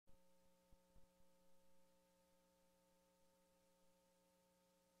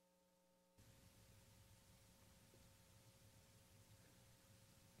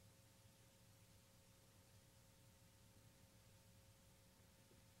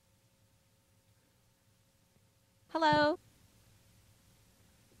Hello.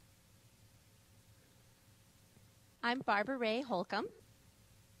 I'm Barbara Ray Holcomb,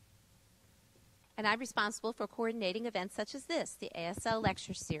 and I'm responsible for coordinating events such as this, the ASL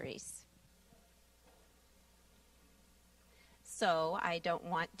Lecture Series. So I don't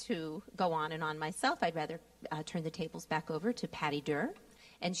want to go on and on myself. I'd rather turn the tables back over to Patty Durr,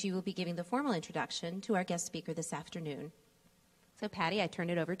 and she will be giving the formal introduction to our guest speaker this afternoon. So Patty, I turn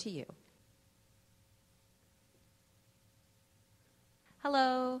it over to you.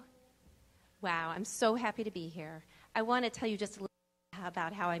 Hello. Wow, I'm so happy to be here. I want to tell you just a little bit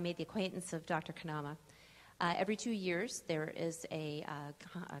about how I made the acquaintance of Dr. Conoma. Every 2 years, there is a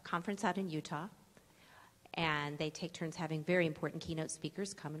conference out in Utah, and they take turns having very important keynote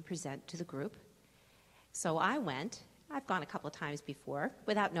speakers come and present to the group. So I went. I've gone a couple of times before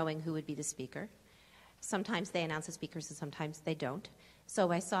without knowing who would be the speaker. Sometimes they announce the speakers and sometimes they don't. So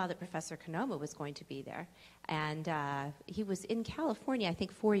I saw that Professor Conoma was going to be there. And he was in California, I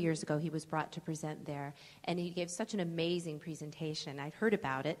think 4 years ago, he was brought to present there. And he gave such an amazing presentation. I'd heard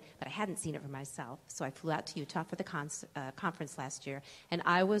about it, but I hadn't seen it for myself. So I flew out to Utah for the conference last year, and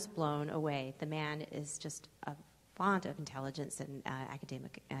I was blown away. The man is just a font of intelligence and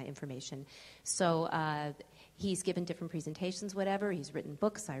academic information. So he's given different presentations, whatever. He's written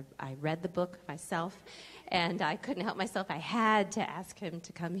books. I read the book myself, and I couldn't help myself. I had to ask him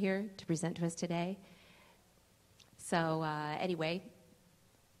to come here to present to us today. So anyway,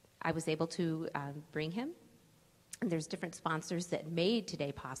 I was able to bring him. And there's different sponsors that made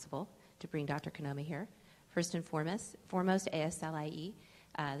today possible to bring Dr. Conoma here. First and foremost ASLIE,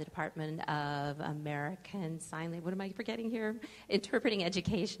 the Department of American Sign Language, what am I forgetting here? Interpreting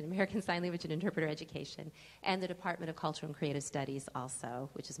Education, American Sign Language and Interpreter Education, and the Department of Cultural and Creative Studies also,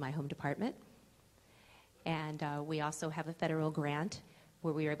 which is my home department. And we also have a federal grant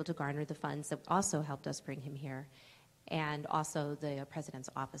where we were able to garner the funds that also helped us bring him here, and also the President's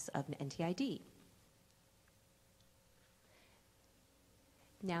Office of NTID.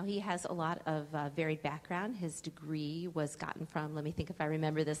 Now, he has a lot of varied background. His degree was gotten from, let me think if I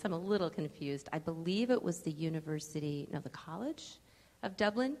remember this, I'm a little confused. I believe it was the the College of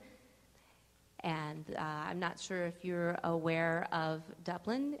Dublin. And I'm not sure if you're aware of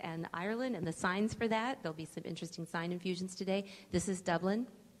Dublin and Ireland and the signs for that. There'll be some interesting sign infusions today. This is Dublin.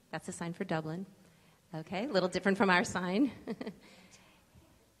 That's a sign for Dublin. Okay, a little different from our sign. And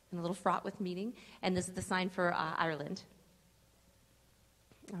a little fraught with meaning. And this is the sign for Ireland.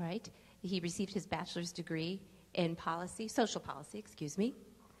 All right. He received his bachelor's degree in social policy,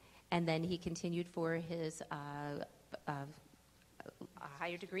 and then he continued for his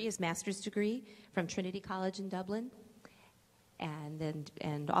higher degree, his master's degree from Trinity College in Dublin,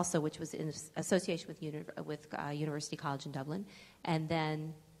 and also which was in association with University College in Dublin, and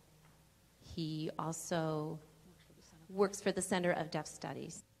then he also works for the Center of Deaf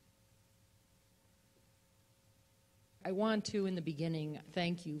Studies. I want to, in the beginning,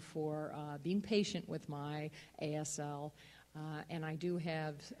 thank you for being patient with my ASL. And I do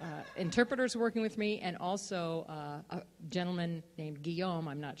have interpreters working with me, and also a gentleman named Guillaume,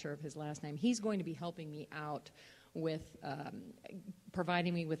 I'm not sure of his last name. He's going to be helping me out with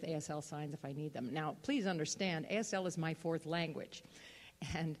providing me with ASL signs if I need them. Now, please understand, ASL is my fourth language.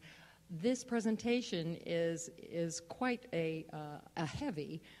 And this presentation is quite a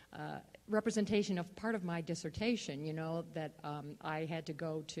heavy representation of part of my dissertation, that I had to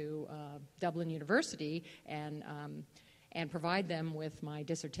go to Dublin University and provide them with my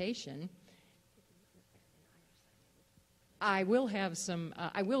dissertation. I will have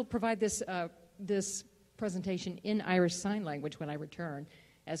I will provide this presentation in Irish Sign Language when I return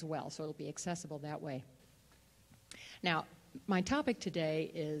as well, so it'll be accessible that way. Now, my topic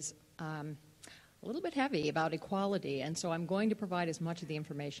today is a little bit heavy about equality, and so I'm going to provide as much of the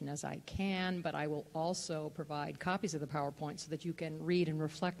information as I can, but I will also provide copies of the PowerPoint so that you can read and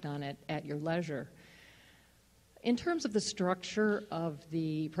reflect on it at your leisure. In terms of the structure of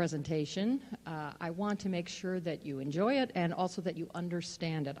the presentation, I want to make sure that you enjoy it and also that you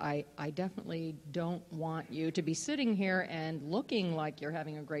understand it. I definitely don't want you to be sitting here and looking like you're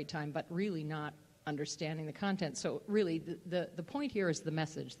having a great time, but really not understanding the content. So really, the point here is the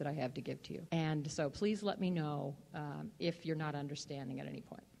message that I have to give to you. And so please let me know if you're not understanding at any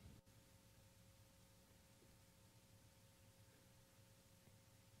point.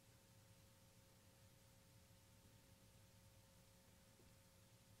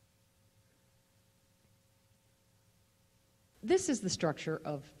 This is the structure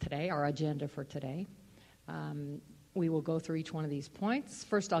of today, our agenda for today. We will go through each one of these points.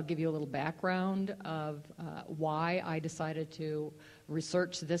 First, I'll give you a little background of why I decided to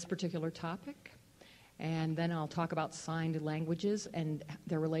research this particular topic. And then I'll talk about signed languages and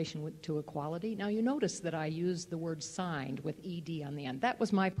their relation to equality. Now, you notice that I used the word signed with ED on the end. That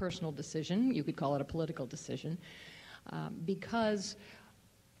was my personal decision. You could call it a political decision. Because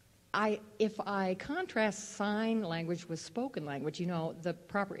if I contrast sign language with spoken language, you know, the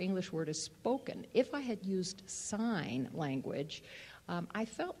proper English word is spoken. If I had used sign language, I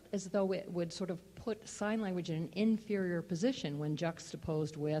felt as though it would sort of put sign language in an inferior position when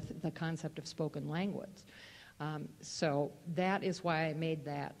juxtaposed with the concept of spoken language. So that is why I made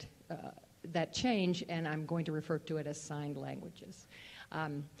that change, and I'm going to refer to it as signed languages.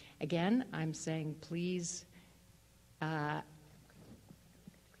 Again, I'm saying please.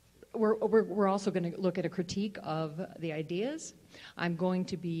 We're also going to look at a critique of the ideas. I'm going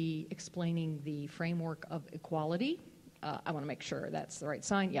to be explaining the framework of equality. I want to make sure that's the right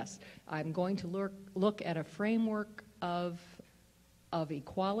sign. Yes. I'm going to look at a framework of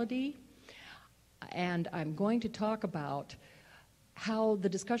equality, and I'm going to talk about how the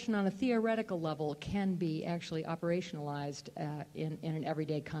discussion on a theoretical level can be actually operationalized in an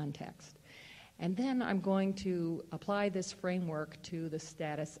everyday context. And then I'm going to apply this framework to the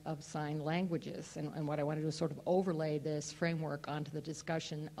status of sign languages. And what I want to do is sort of overlay this framework onto the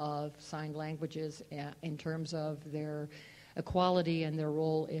discussion of sign languages in terms of their equality and their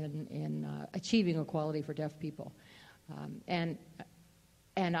role in achieving equality for deaf people. And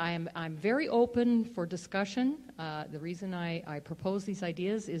I'm very open for discussion. The reason I propose these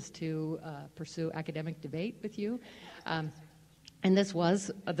ideas is to pursue academic debate with you. And this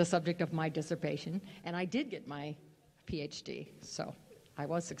was the subject of my dissertation, and I did get my PhD, so I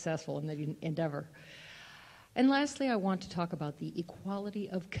was successful in the endeavor. And lastly, I want to talk about the equality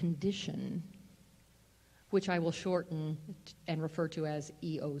of condition, which I will shorten and refer to as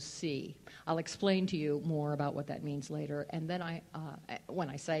EOC. I'll explain to you more about what that means later, and then when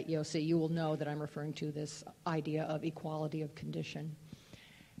I say EOC, you will know that I'm referring to this idea of equality of condition.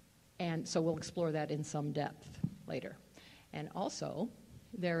 And so we'll explore that in some depth later. And also,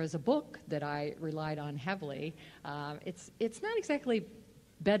 there is a book that I relied on heavily. It's not exactly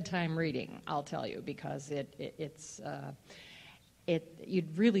bedtime reading, I'll tell you, because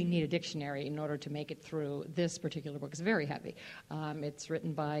you'd really need a dictionary in order to make it through this particular book. It's very heavy. It's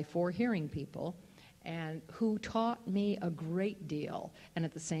written by 4 hearing people, and who taught me a great deal. And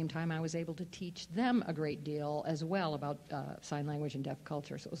at the same time, I was able to teach them a great deal as well about sign language and deaf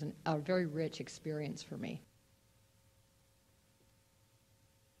culture. So it was a very rich experience for me.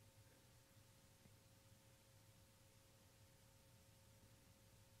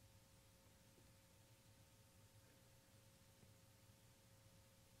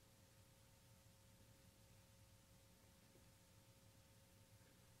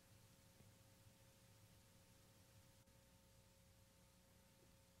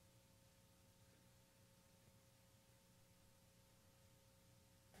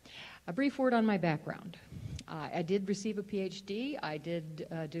 A brief word on my background. I did receive a PhD. I did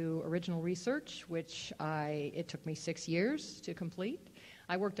do original research, which it took me 6 years to complete.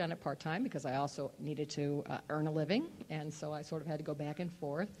 I worked on it part-time because I also needed to earn a living, and so I sort of had to go back and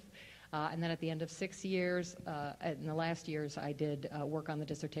forth. And then at the end of 6 years, in the last years, I did work on the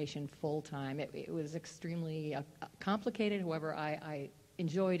dissertation full-time. It was extremely complicated. However, I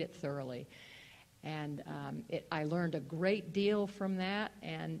enjoyed it thoroughly. And I learned a great deal from that,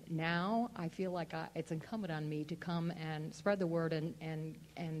 and now I feel like it's incumbent on me to come and spread the word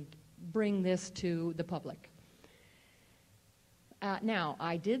and bring this to the public. Now,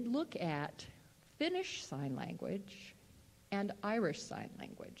 I did look at Finnish Sign Language and Irish Sign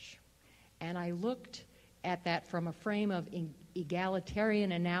Language, and I looked at that from a frame of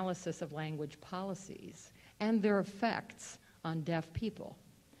egalitarian analysis of language policies and their effects on deaf people.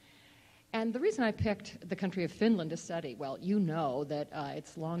 And the reason I picked the country of Finland to study, well, you know that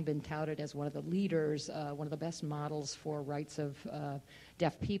it's long been touted as one of the leaders, one of the best models for rights of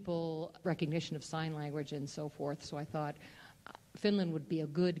deaf people, recognition of sign language, and so forth. So I thought Finland would be a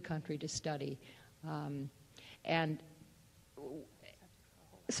good country to study. And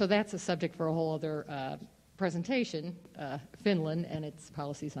so that's a subject for a whole other presentation, Finland and its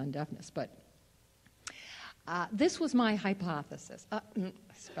policies on deafness. But this was my hypothesis. I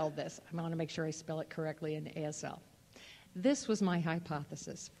spelled this. I want to make sure I spell it correctly in ASL. This was my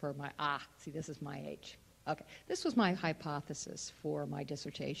hypothesis for my, see, this is my H. Okay, this was my hypothesis for my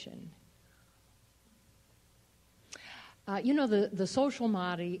dissertation. You know, the social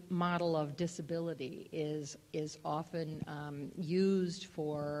model of disability is often used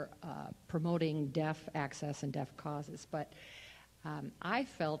for promoting deaf access and deaf causes, but I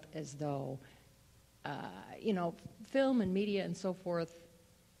felt as though you know, film and media and so forth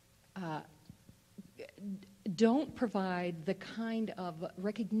don't provide the kind of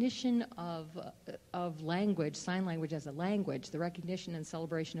recognition of language, sign language as a language, the recognition and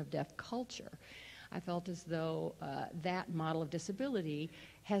celebration of deaf culture. I felt as though that model of disability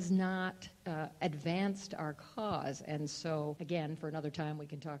has not advanced our cause. And so, again, for another time, we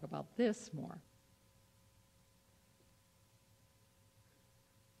can talk about this more.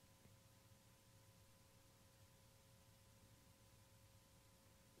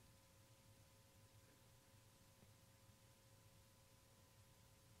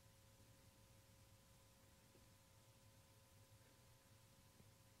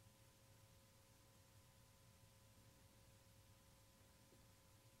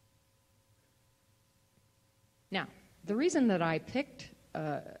 Now, the reason that I picked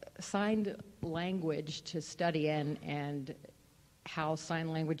signed language to study and how sign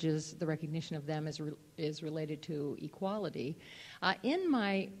languages, the recognition of them is related to equality, in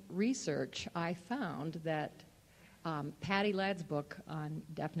my research I found that Patty Ladd's book on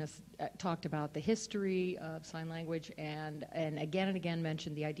deafness talked about the history of sign language and again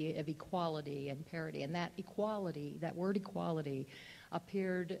mentioned the idea of equality and parity. And that equality, that word equality,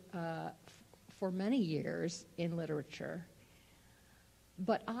 appeared for many years in literature,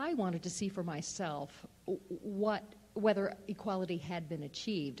 but I wanted to see for myself whether equality had been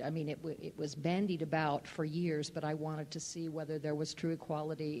achieved. I mean, it was bandied about for years, but I wanted to see whether there was true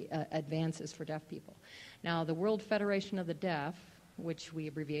equality advances for deaf people. Now, the World Federation of the Deaf, which we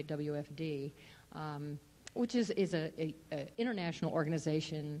abbreviate WFD, which is a international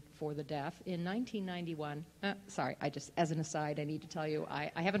organization for the deaf. In 1991, as an aside, I need to tell you,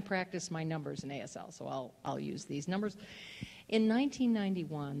 I haven't practiced my numbers in ASL, so I'll use these numbers. In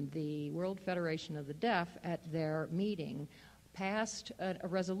 1991, the World Federation of the Deaf, at their meeting, passed a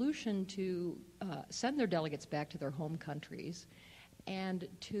resolution to send their delegates back to their home countries and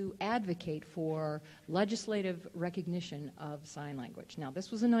to advocate for legislative recognition of sign language. Now,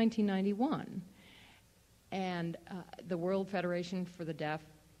 this was in 1991. And the World Federation for the Deaf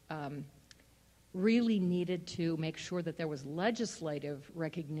really needed to make sure that there was legislative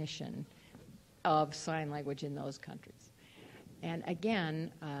recognition of sign language in those countries. And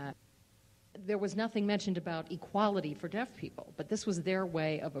again, there was nothing mentioned about equality for deaf people, but this was their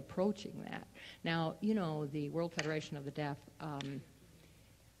way of approaching that. Now, you know, the World Federation of the Deaf,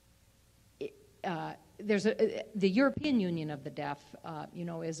 the European Union of the Deaf,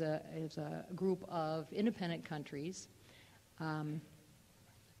 is a group of independent countries, and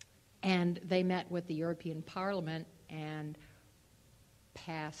they met with the European Parliament and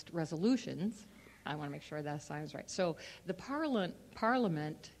passed resolutions. I want to make sure that sounds right. So the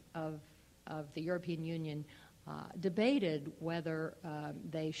Parliament of the European Union debated whether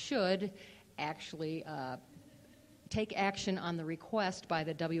they should actually take action on the request by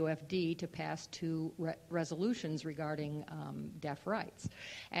the WFD to pass two resolutions regarding deaf rights.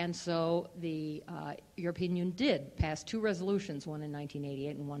 And so the European Union did pass two resolutions, one in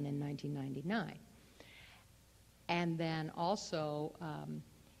 1988 and one in 1999. And then also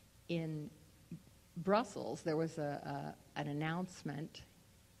in Brussels, there was an announcement.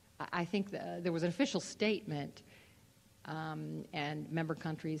 I think there was an official statement, and member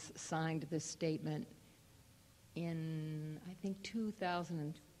countries signed this statement in, I think,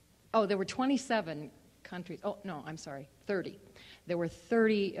 2000. There were 27 countries. Oh, no, I'm sorry, 30. There were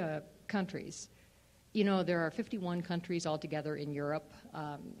 30 countries. You know, there are 51 countries altogether in Europe,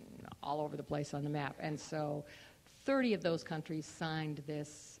 all over the place on the map. And so 30 of those countries signed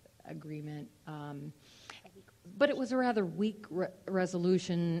this agreement. But it was a rather weak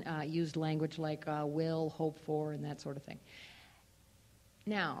resolution, used language like will, hope for, and that sort of thing.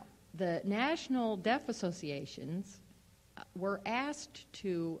 Now, the national deaf associations were asked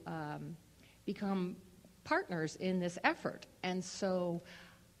to become partners in this effort. And so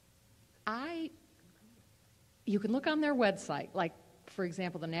you can look on their website, like, for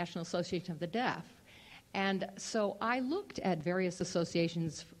example, the National Association of the Deaf. And so I looked at various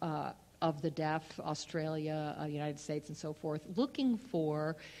associations of the deaf, Australia, United States, and so forth, looking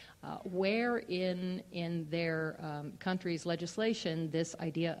for where in their country's legislation this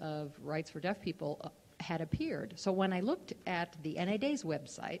idea of rights for deaf people had appeared. So when I looked at the NADA's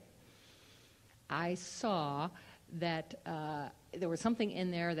website, I saw that there was something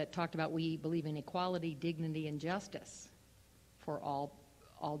in there that talked about we believe in equality, dignity, and justice for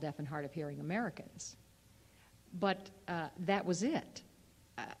all deaf and hard of hearing Americans. But that was it.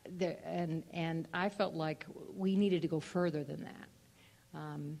 And I felt like we needed to go further than that.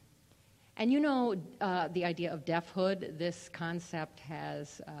 And you know, the idea of Deafhood, this concept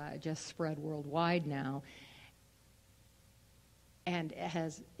has just spread worldwide now, and it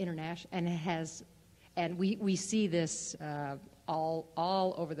has And we see this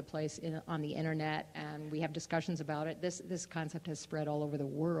all over the place on the internet, and we have discussions about it. This concept has spread all over the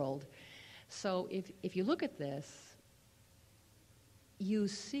world. So if you look at this, you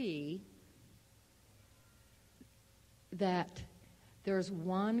see that there's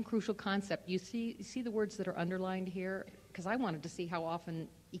one crucial concept. You see the words that are underlined here? Because I wanted to see how often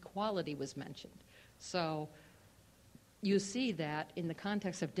equality was mentioned. So you see that in the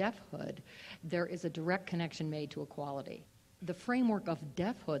context of Deafhood, there is a direct connection made to equality. The framework of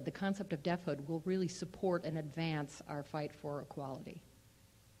Deafhood, the concept of Deafhood, will really support and advance our fight for equality.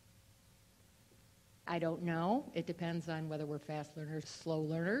 I don't know. It depends on whether we're fast learners, slow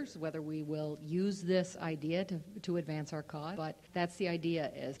learners, whether we will use this idea to advance our cause. But that's the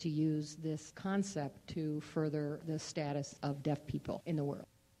idea, is to use this concept to further the status of deaf people in the world.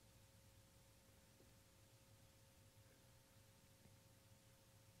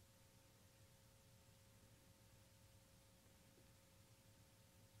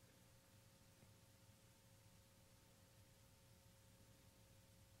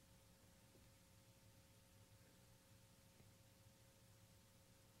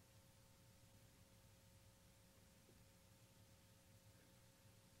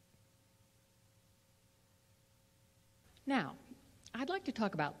 Now, I'd like to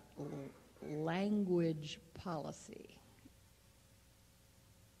talk about language policy.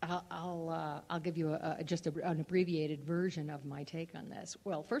 I'll give you just an abbreviated version of my take on this.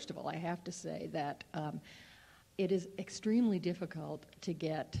 Well, first of all, I have to say that it is extremely difficult to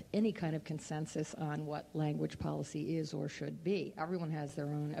get any kind of consensus on what language policy is or should be. Everyone has their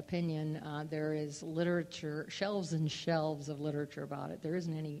own opinion. There is literature, shelves and shelves of literature about it. There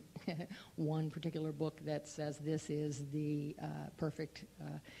isn't any one particular book that says this is the perfect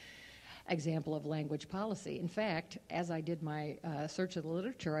example of language policy. In fact, as I did my search of the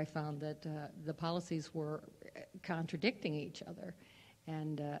literature, I found that the policies were contradicting each other.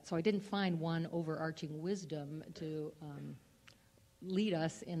 And so I didn't find one overarching wisdom to lead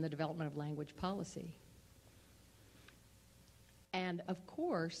us in the development of language policy. And of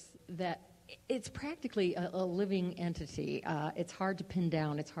course, that it's practically a living entity. It's hard to pin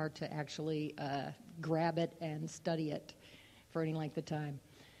down. It's hard to actually grab it and study it for any length of time.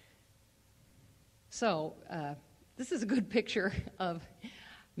 So this is a good picture of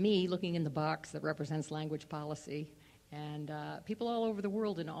me looking in the box that represents language policy. And people all over the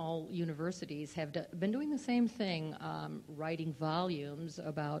world in all universities have been doing the same thing, writing volumes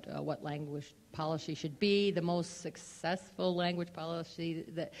about what language policy should be, the most successful language policy,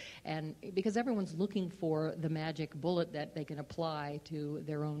 and because everyone's looking for the magic bullet that they can apply to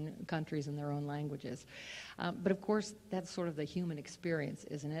their own countries and their own languages. But of course, that's sort of the human experience,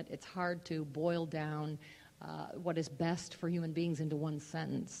 isn't it? It's hard to boil down what is best for human beings into one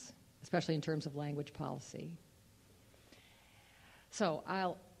sentence, especially in terms of language policy. So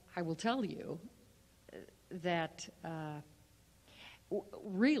I will tell you that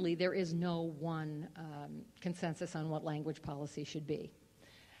really there is no one consensus on what language policy should be.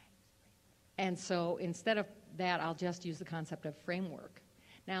 And so instead of that, I'll just use the concept of framework.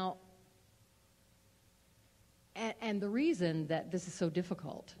 Now, and the reason that this is so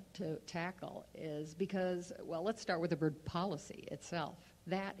difficult to tackle is because, well, let's start with the word policy itself.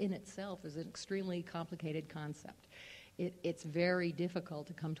 That in itself is an extremely complicated concept. It's very difficult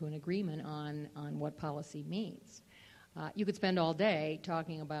to come to an agreement on what policy means. You could spend all day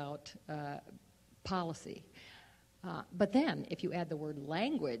talking about policy. But then, if you add the word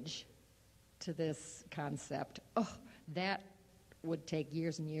language to this concept, that would take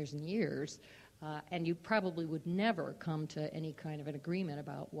years and years and years, and you probably would never come to any kind of an agreement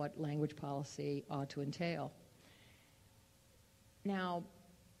about what language policy ought to entail. Now,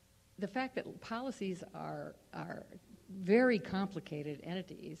 the fact that policies are very complicated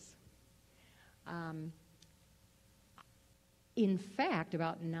entities. In fact,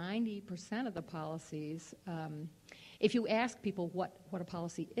 about 90% of the policies, if you ask people what a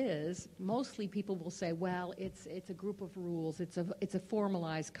policy is, mostly people will say, well, it's a group of rules. It's a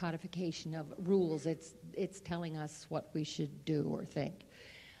formalized codification of rules. It's telling us what we should do or think.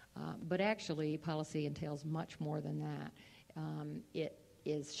 But actually, policy entails much more than that. It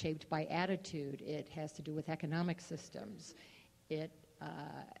is shaped by attitude. It has to do with economic systems. It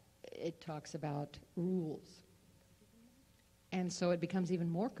talks about rules. And so it becomes even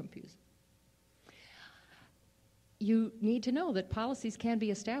more confusing. You need to know that policies can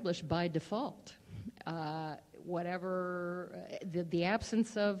be established by default. The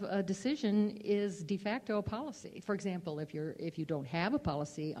absence of a decision is de facto a policy. For example, if you don't have a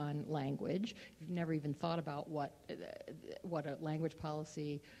policy on language, you've never even thought about what a language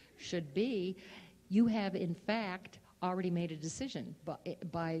policy should be, you have in fact already made a decision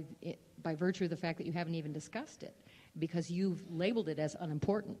by virtue of the fact that you haven't even discussed it, because you've labeled it as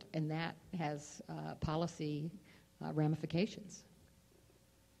unimportant, and that has policy ramifications.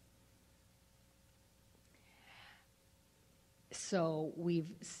 So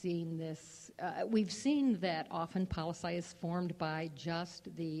we've seen this. We've seen that often policy is formed by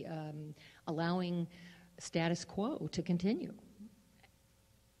just the allowing status quo to continue.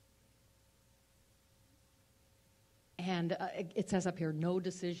 And it says up here, no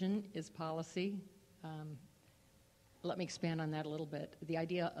decision is policy. Let me expand on that a little bit. The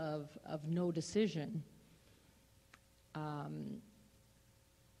idea of no decision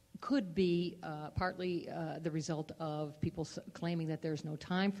could be partly the result of people claiming that there's no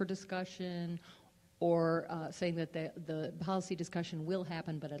time for discussion, or saying that the policy discussion will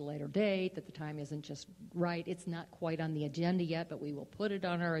happen but at a later date, that the time isn't just right. It's not quite on the agenda yet, but we will put it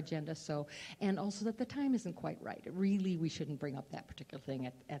on our agenda. So, and also that the time isn't quite right. Really, we shouldn't bring up that particular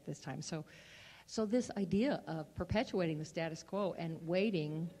thing at this time. So this idea of perpetuating the status quo and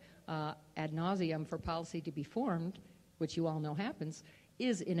waiting ad nauseum for policy to be formed, which you all know happens,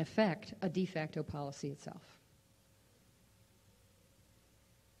 is in effect a de facto policy itself.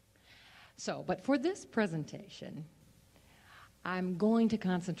 So, but for this presentation, I'm going to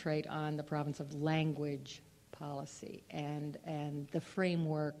concentrate on the province of language policy and the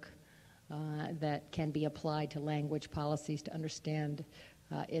framework that can be applied to language policies to understand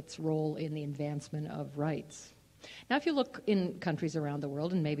its role in the advancement of rights. Now, if you look in countries around the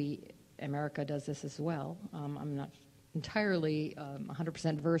world, and maybe America does this as well, I'm not entirely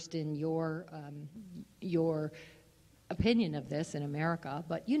 100% versed in your opinion of this in America,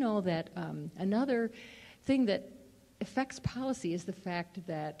 but you know that another thing that affects policy is the fact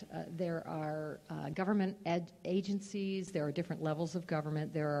that there are government agencies, there are different levels of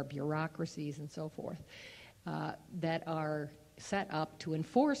government, there are bureaucracies and so forth that are set up to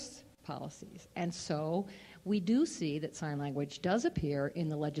enforce policies. And so we do see that sign language does appear in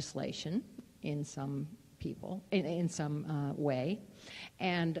the legislation in some people, in some way.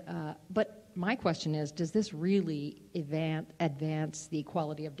 And but my question is, does this really advance the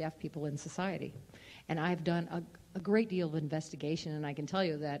equality of deaf people in society? And I've done a great deal of investigation, and I can tell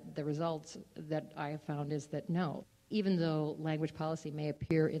you that the results that I have found is that no. Even though language policy may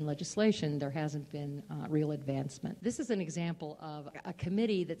appear in legislation, there hasn't been real advancement. This is an example of a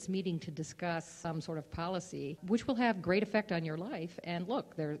committee that's meeting to discuss some sort of policy which will have great effect on your life. And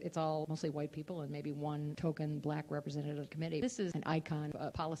look, it's all mostly white people and maybe one token black representative of the committee. This is an icon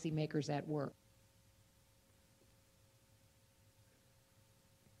of policymakers at work.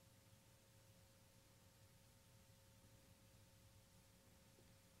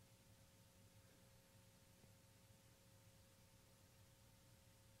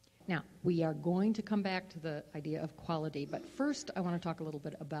 Now, we are going to come back to the idea of quality, but first I want to talk a little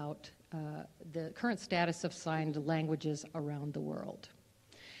bit about the current status of signed languages around the world.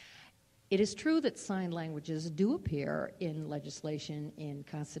 It is true that signed languages do appear in legislation, in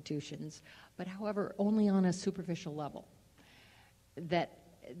constitutions, but however, only on a superficial level. That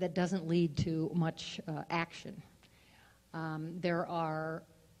doesn't lead to much action. There are,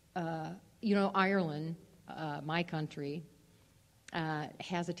 Ireland, my country,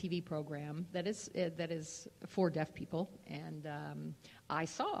 has a TV program that is for deaf people, and I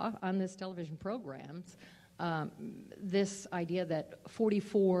saw on this television programs this idea that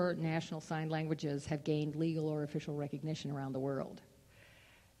 44 national sign languages have gained legal or official recognition around the world.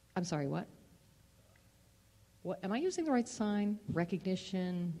 I'm sorry, what? What am I using the right sign?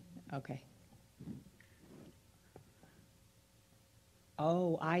 Recognition? Okay.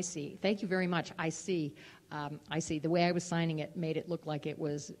 Oh, I see. Thank you very much. I see. I see. The way I was signing it made it look like it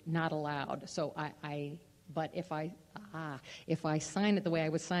was not allowed. So but if I sign it the way I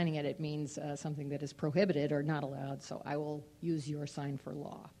was signing it, it means something that is prohibited or not allowed. So I will use your sign for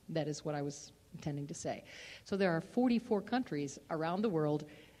law. That is what I was intending to say. So there are 44 countries around the world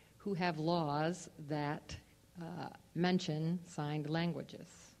who have laws that mention signed languages.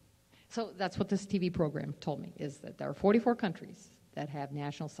 So that's what this TV program told me, is that there are 44 countries that have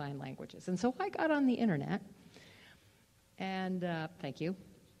national sign languages. And so I got on the internet, and thank you,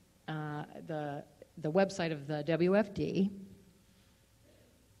 the website of the WFD,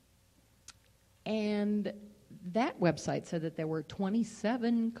 and that website said that there were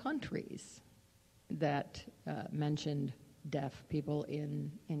 27 countries that mentioned deaf people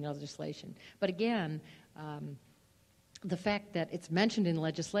in legislation. But again, the fact that it's mentioned in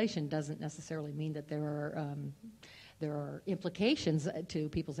legislation doesn't necessarily mean that there are implications to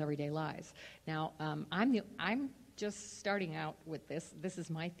people's everyday lives. Now, I'm just starting out with this. This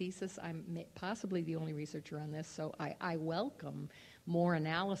is my thesis. I'm possibly the only researcher on this, so I welcome more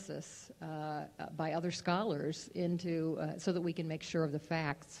analysis by other scholars into so that we can make sure of the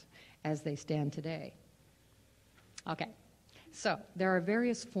facts as they stand today. Okay, so there are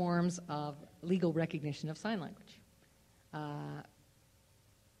various forms of legal recognition of sign language.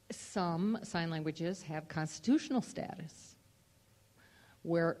 Some sign languages have constitutional status,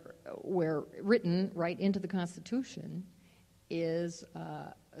 where written right into the Constitution is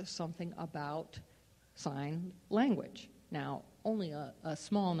something about sign language. Now, only a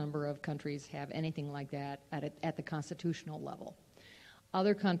small number of countries have anything like that at the constitutional level.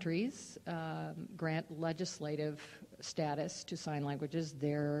 Other countries grant legislative status to sign languages.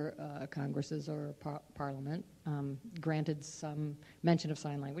 Their congresses or parliament granted some mention of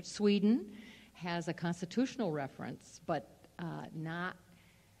sign language. Sweden has a constitutional reference, but not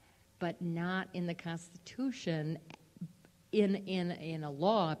in the Constitution, in a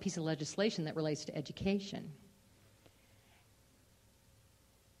law, a piece of legislation that relates to education.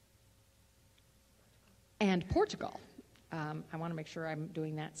 And Portugal, I want to make sure I'm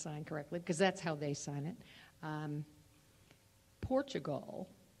doing that sign correctly, because that's how they sign it. Portugal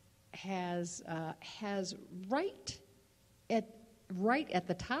has right at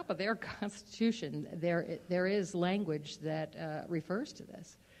the top of their constitution, there is language that refers to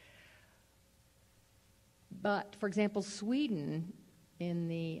this. But, for example, Sweden, in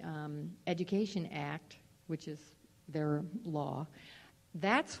the Education Act, which is their law,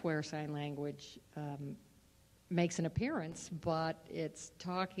 that's where sign language makes an appearance, but it's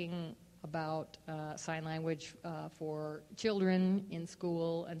talking about sign language for children in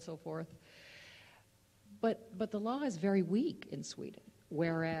school and so forth. But the law is very weak in Sweden,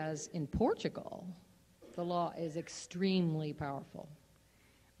 whereas in Portugal, the law is extremely powerful.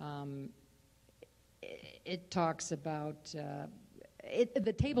 It talks about,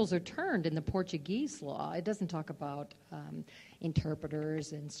 the tables are turned in the Portuguese law. It doesn't talk about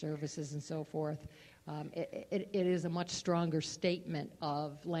interpreters and services and so forth. It is a much stronger statement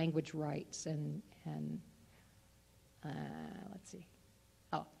of language rights and let's see.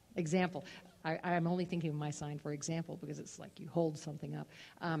 Oh, example. I'm only thinking of my sign for example because it's like you hold something up.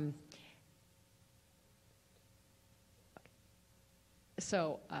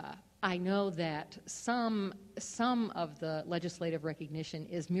 So I know that some of the legislative recognition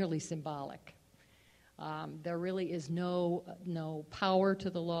is merely symbolic. There really is no power to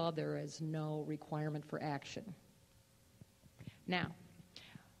the law. There is no requirement for action. Now,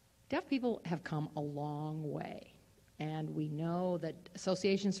 deaf people have come a long way, and we know that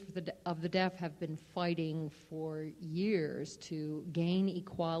associations of the deaf have been fighting for years to gain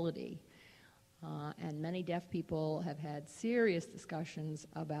equality. And many deaf people have had serious discussions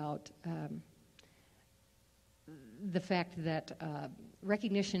about the fact that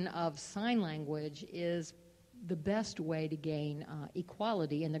recognition of sign language is the best way to gain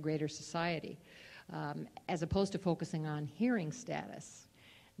equality in the greater society, as opposed to focusing on hearing status.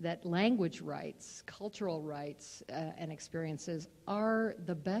 That language rights, cultural rights, and experiences are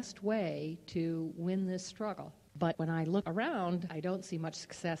the best way to win this struggle. But when I look around, I don't see much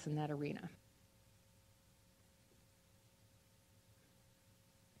success in that arena.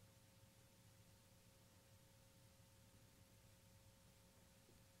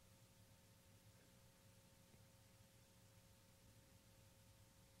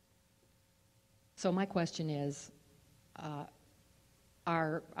 So my question is,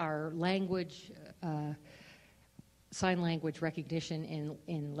 our language, sign language recognition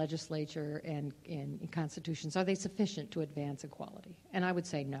in legislature and in constitutions, are they sufficient to advance equality? And I would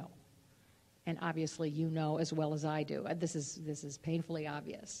say no. And obviously you know as well as I do, this is painfully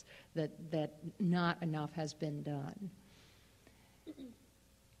obvious, that not enough has been done.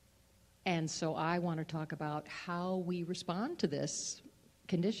 And so I want to talk about how we respond to this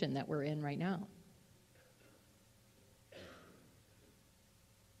condition that we're in right now.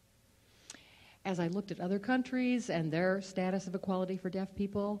 As I looked at other countries and their status of equality for deaf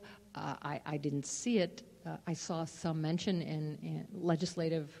people, I didn't see it. I saw some mention in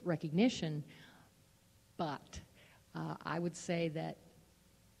legislative recognition, but I would say that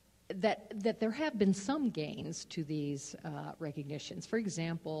there have been some gains to these recognitions. For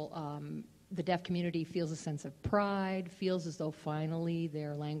example, the deaf community feels a sense of pride, feels as though finally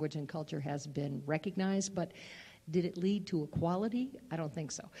their language and culture has been recognized, but did it lead to equality? I don't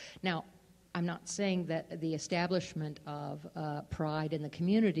think so. Now, I'm not saying that the establishment of pride in the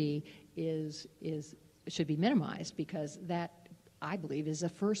community should be minimized, because that, I believe, is a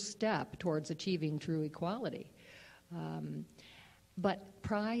first step towards achieving true equality. But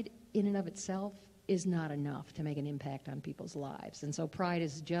pride in and of itself is not enough to make an impact on people's lives. And so pride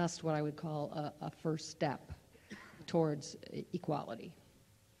is just what I would call a first step towards equality.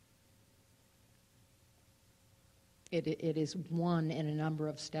 It is one in a number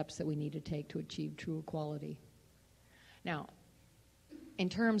of steps that we need to take to achieve true equality. Now, in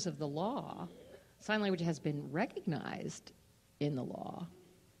terms of the law, sign language has been recognized in the law,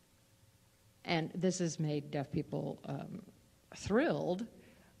 and this has made deaf people thrilled,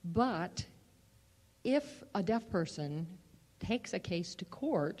 but if a deaf person takes a case to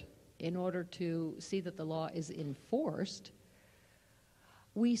court in order to see that the law is enforced,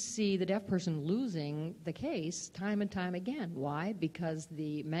 we see the deaf person losing the case time and time again. Why? Because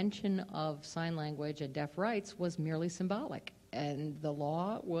the mention of sign language and deaf rights was merely symbolic, and the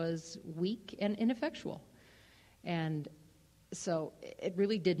law was weak and ineffectual. And so it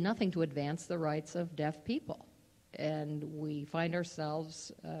really did nothing to advance the rights of deaf people. And we find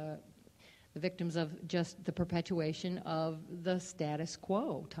ourselves the victims of just the perpetuation of the status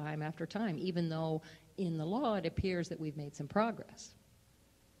quo time after time, even though in the law it appears that we've made some progress.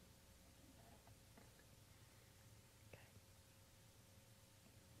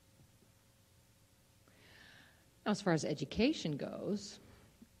 Now, as far as education goes,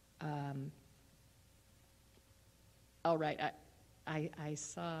 all right, I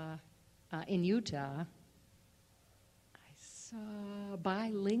saw in Utah, I saw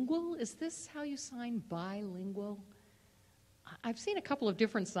bilingual. Is this how you sign bilingual? I've seen a couple of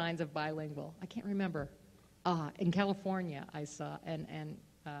different signs of bilingual. I can't remember. In California, I saw, and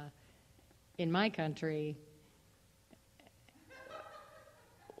in my country,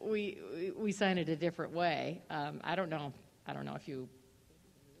 we sign it a different way. I don't know if you,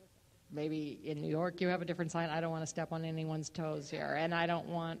 maybe in New York you have a different sign. I don't want to step on anyone's toes here, and I don't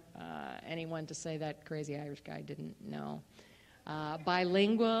want anyone to say that crazy Irish guy didn't know.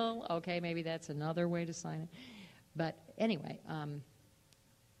 Bilingual, okay, maybe that's another way to sign it. But anyway,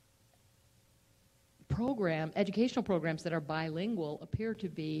 educational programs that are bilingual appear to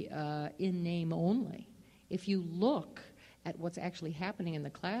be in name only. If you look at what's actually happening in the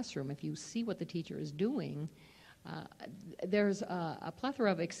classroom, if you see what the teacher is doing, there's a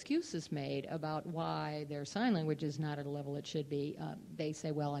plethora of excuses made about why their sign language is not at a level it should be. They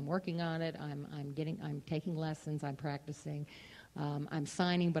say, well, I'm working on it, I'm taking lessons, I'm practicing, I'm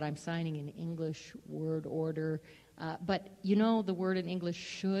signing, but I'm signing in English word order. But you know the word in English,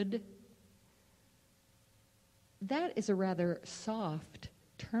 should? That is a rather soft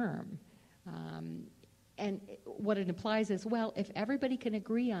term. And what it implies is, well, if everybody can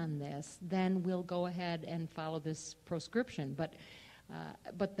agree on this, then we'll go ahead and follow this proscription.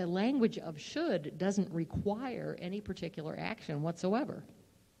 But the language of should doesn't require any particular action whatsoever.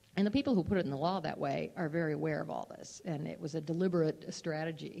 And the people who put it in the law that way are very aware of all this. And it was a deliberate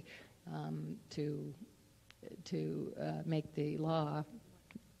strategy to make the law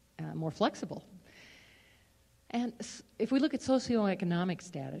more flexible. And if we look at socioeconomic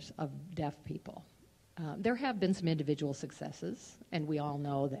status of deaf people, there have been some individual successes, and we all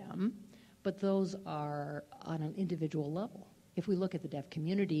know them, but those are on an individual level. If we look at the deaf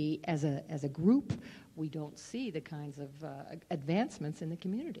community as a group, we don't see the kinds of advancements in the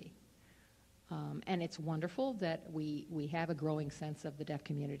community. And it's wonderful that we have a growing sense of the deaf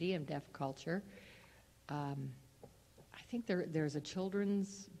community and deaf culture. I think there's a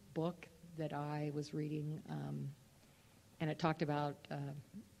children's book that I was reading, and it talked about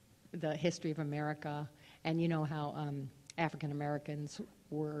the history of America, and you know how African Americans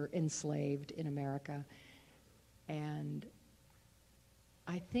were enslaved in America. And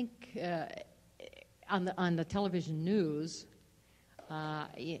I think on the television news,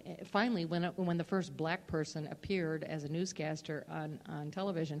 finally, when the first black person appeared as a newscaster on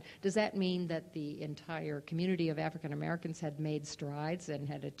television, does that mean that the entire community of African Americans had made strides and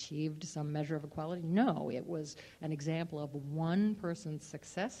had achieved some measure of equality? No, it was an example of one person's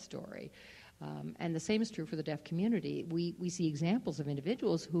success story. And the same is true for the deaf community. We see examples of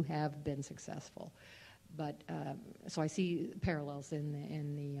individuals who have been successful. But so I see parallels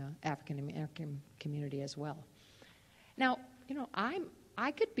in the African American community as well. Now, you know,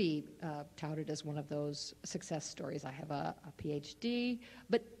 I could be touted as one of those success stories. I have a PhD,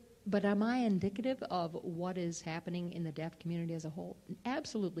 but am I indicative of what is happening in the deaf community as a whole?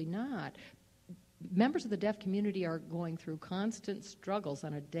 Absolutely not. Members of the deaf community are going through constant struggles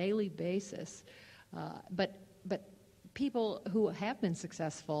on a daily basis, but people who have been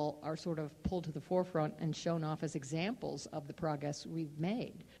successful are sort of pulled to the forefront and shown off as examples of the progress we've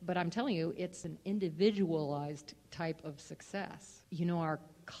made. But I'm telling you, it's an individualized type of success. You know, our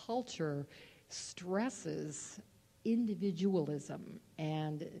culture stresses individualism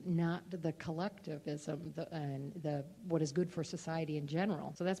and not the collectivism and what is good for society in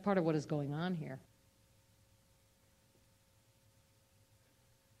general. So that's part of what is going on here.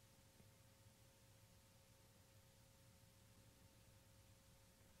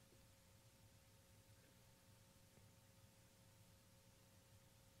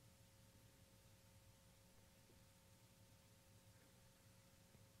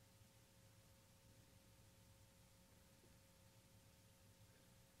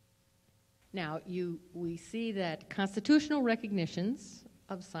 Now, we see that constitutional recognitions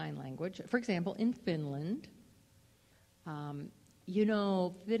of sign language, for example, in Finland,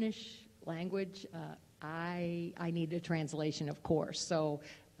 Finnish language, I need a translation, of course, so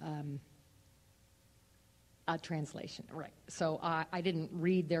a translation, right. So I didn't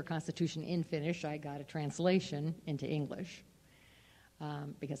read their constitution in Finnish, I got a translation into English,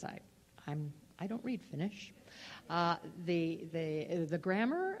 because I don't read Finnish. The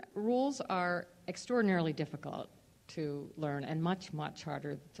grammar rules are extraordinarily difficult to learn and much, much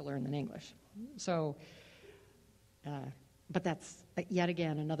harder to learn than English. So, but that's yet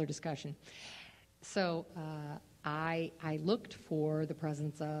again another discussion. So I looked for the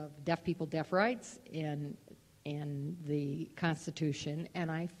presence of deaf people, deaf rights in the Constitution,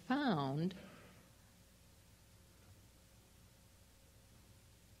 and I found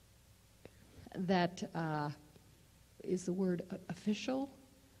that is the word official?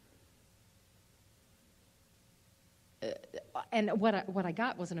 And what I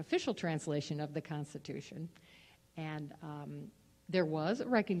got was an official translation of the Constitution, and there was a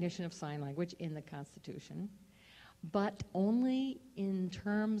recognition of sign language in the Constitution, but only in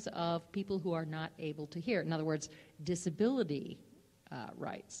terms of people who are not able to hear. In other words, disability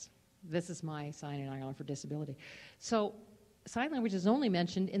rights. This is my sign in Ireland for disability. So sign language is only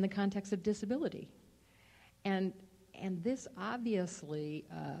mentioned in the context of disability. And this obviously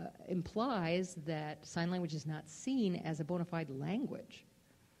implies that sign language is not seen as a bona fide language.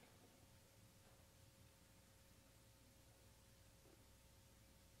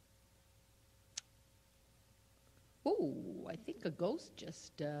 Oh, I think a ghost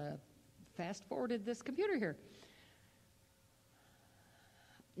just fast-forwarded this computer here.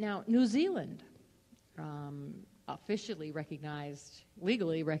 Now, New Zealand officially recognized,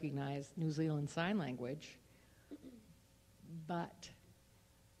 legally recognized New Zealand Sign Language, but,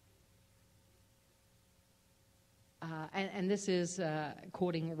 and this is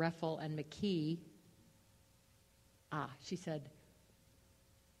quoting Reffel and McKee. She said,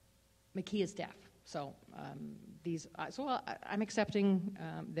 McKee is deaf. So I'm accepting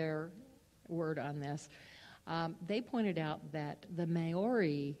their word on this. They pointed out that the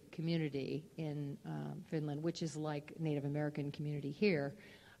Maori community in Finland, which is like Native American community here,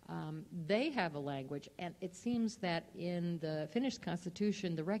 they have a language, and it seems that in the Finnish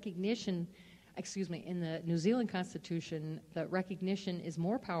Constitution, the recognition, in the New Zealand Constitution, the recognition is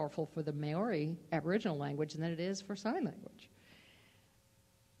more powerful for the Maori Aboriginal language than it is for sign language.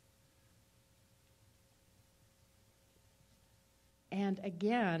 And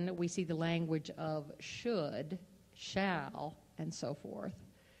again, we see the language of should, shall, and so forth,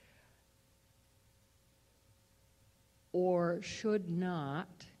 or should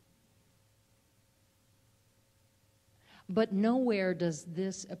not. But nowhere does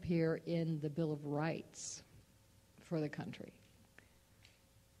this appear in the Bill of Rights for the country.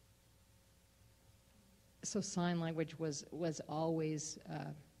 So sign language was always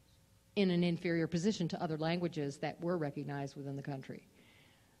in an inferior position to other languages that were recognized within the country.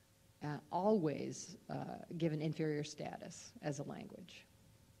 Always given inferior status as a language.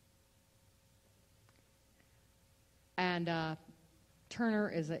 And Turner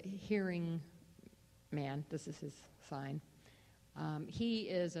is a hearing man. This is his sign.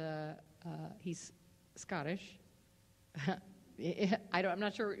 He's Scottish. I'm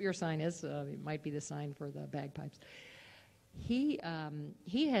not sure what your sign is. It might be the sign for the bagpipes. He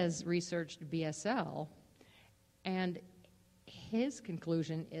has researched BSL, and his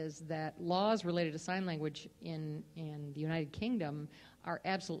conclusion is that laws related to sign language in the United Kingdom are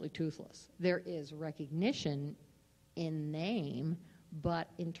absolutely toothless. There is recognition in name, but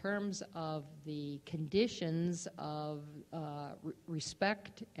in terms of the conditions of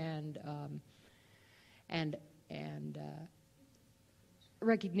respect and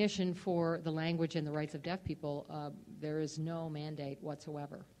recognition for the language and the rights of deaf people, there is no mandate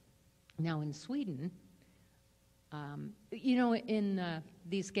whatsoever. Now in Sweden, in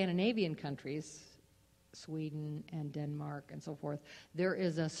these Scandinavian countries, Sweden and Denmark and so forth, there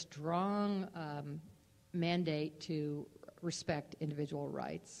is a strong mandate to respect individual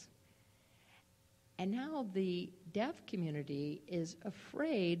rights. And now the deaf community is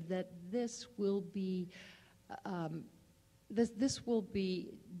afraid that this will be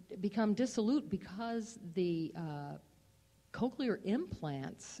become dissolute because the cochlear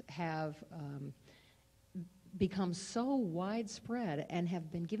implants have become so widespread and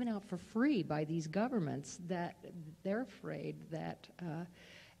have been given out for free by these governments that they're afraid that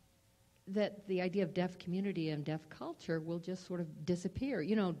that the idea of deaf community and deaf culture will just sort of disappear.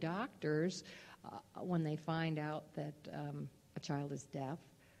 You know, doctors, when they find out that a child is deaf,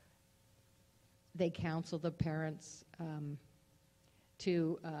 they counsel the parents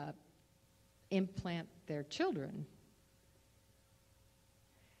to implant their children.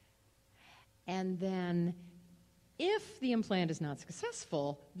 And then if the implant is not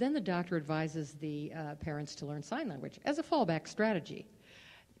successful, then the doctor advises the parents to learn sign language as a fallback strategy.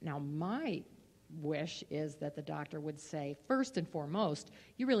 Now, my wish is that the doctor would say, first and foremost,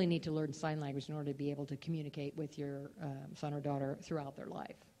 you really need to learn sign language in order to be able to communicate with your son or daughter throughout their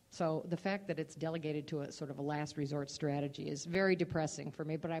life. So the fact that it's delegated to a sort of a last resort strategy is very depressing for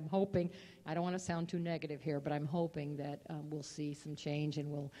me, but I'm hoping, I don't want to sound too negative here, but I'm hoping that we'll see some change and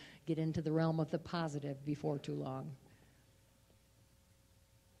we'll get into the realm of the positive before too long.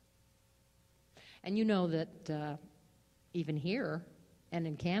 And you know that even here and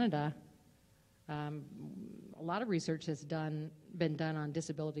in Canada, a lot of research has been done on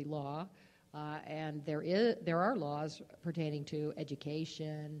disability law. And there are laws pertaining to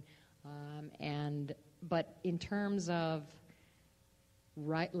education, but in terms of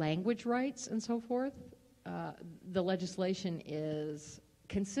language rights and so forth, the legislation is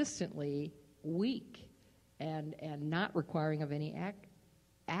consistently weak and not requiring of any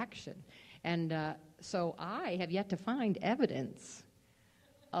action. And so I have yet to find evidence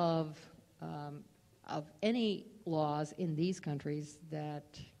of any laws in these countries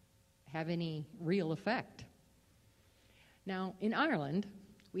that have any real effect. Now, in Ireland,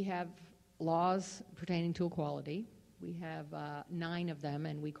 we have laws pertaining to equality. We have 9 of them,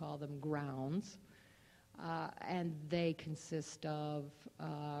 and we call them grounds. And they consist of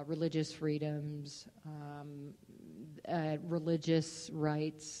religious freedoms, religious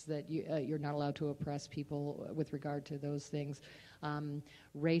rights, that you're not allowed to oppress people with regard to those things,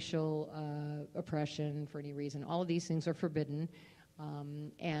 racial oppression for any reason. All of these things are forbidden.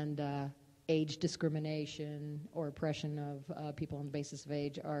 And age discrimination or oppression of people on the basis of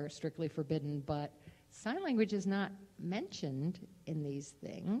age are strictly forbidden, but sign language is not mentioned in these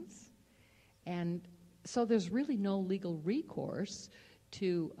things. And so there's really no legal recourse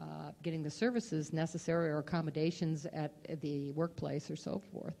to getting the services necessary or accommodations at the workplace or so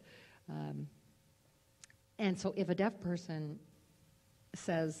forth. And so if a deaf person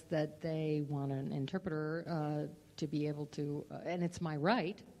says that they want an interpreter to be able to, and it's my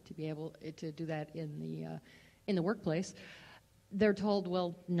right to be able to do that in the workplace, they're told,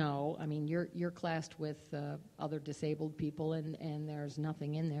 well, no, I mean, you're classed with other disabled people, and there's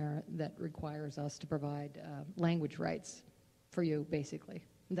nothing in there that requires us to provide language rights for you, basically.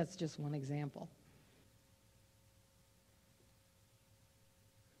 That's just one example.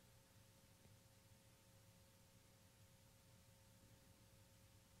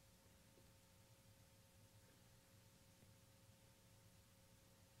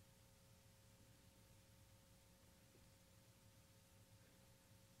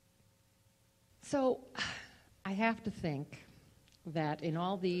 So I have to think that in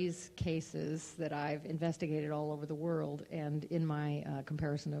all these cases that I've investigated all over the world, and in my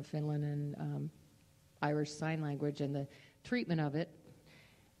comparison of Finland and Irish Sign Language and the treatment of it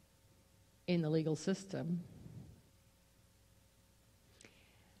in the legal system,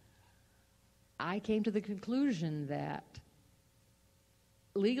 I came to the conclusion that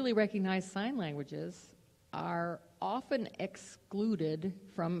legally recognized sign languages are often excluded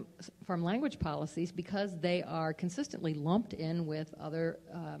from language policies because they are consistently lumped in with other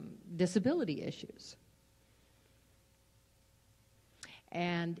disability issues.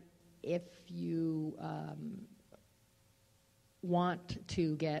 And if you want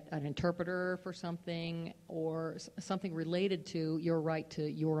to get an interpreter for something or something related to your right to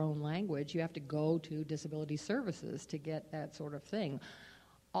your own language, you have to go to disability services to get that sort of thing.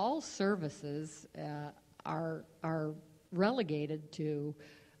 All services are relegated to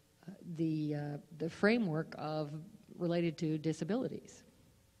the framework of related to disabilities.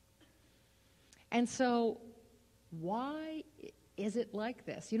 And so why is it like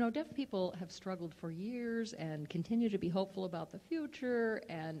this? You know, deaf people have struggled for years and continue to be hopeful about the future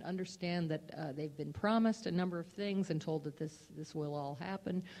and understand that they've been promised a number of things and told that this will all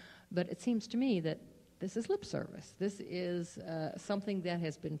happen. But it seems to me that This is lip service. This is something that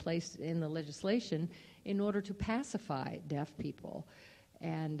has been placed in the legislation in order to pacify deaf people.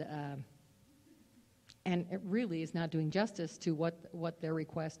 And it really is not doing justice to what their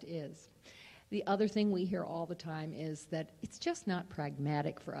request is. The other thing we hear all the time is that it's just not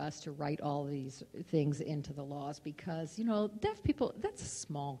pragmatic for us to write all these things into the laws because, deaf people, that's a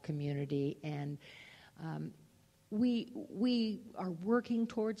small community, and we are working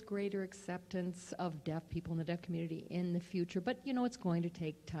towards greater acceptance of deaf people in the deaf community in the future, but, it's going to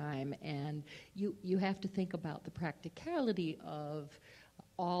take time, and you have to think about the practicality of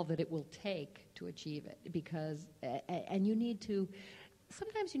all that it will take to achieve it, because, and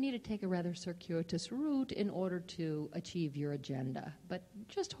sometimes you need to take a rather circuitous route in order to achieve your agenda. But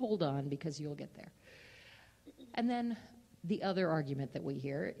just hold on, because you'll get there. And then the other argument that we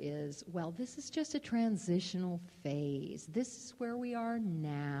hear is, well, this is just a transitional phase. This is where we are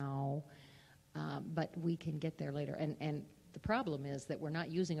now, but we can get there later. And the problem is that we're not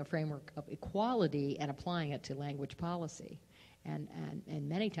using a framework of equality and applying it to language policy. And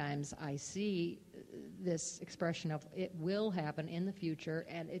many times I see this expression of it will happen in the future,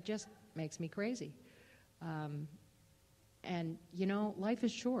 and it just makes me crazy. And, life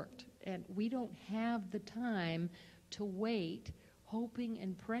is short, and we don't have the time to wait, hoping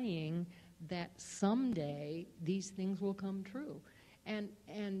and praying that someday these things will come true. And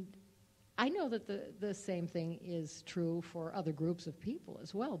I know that the same thing is true for other groups of people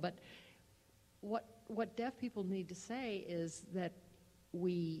as well, but what deaf people need to say is that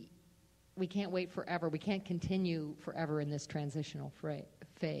we can't wait forever. We can't continue forever in this transitional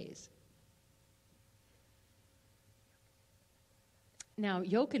phase. Now,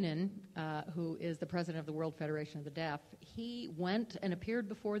 Jokinen, who is the president of the World Federation of the Deaf, he went and appeared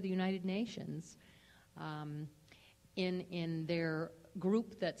before the United Nations in their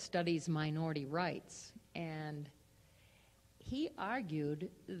group that studies minority rights, and he argued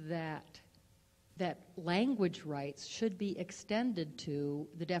that language rights should be extended to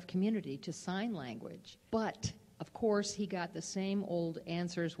the deaf community, to sign language. But, of course, he got the same old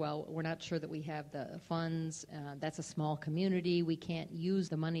answers. Well, we're not sure that we have the funds. That's a small community. We can't use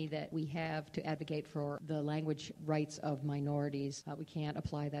the money that we have to advocate for the language rights of minorities. We can't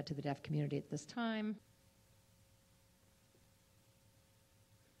apply that to the deaf community at this time.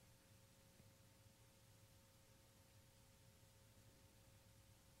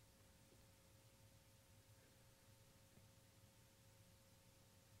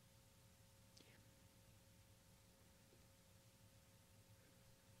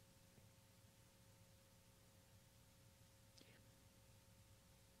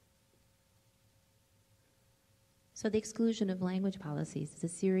 So the exclusion of language policies is a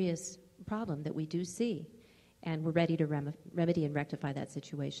serious problem that we do see, and we're ready to remedy and rectify that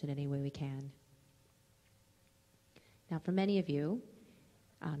situation any way we can. Now, for many of you,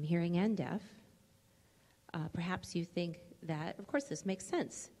 hearing and deaf, perhaps you think that, of course, this makes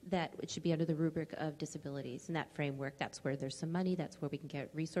sense, that it should be under the rubric of disabilities. In that framework, that's where there's some money, that's where we can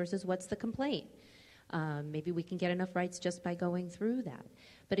get resources. What's the complaint? Maybe we can get enough rights just by going through that.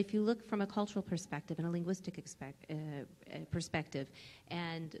 But if you look from a cultural perspective and a linguistic perspective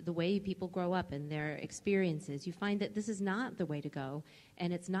and the way people grow up and their experiences, you find that this is not the way to go,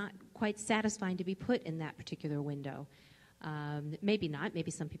 and it's not quite satisfying to be put in that particular window. Maybe not.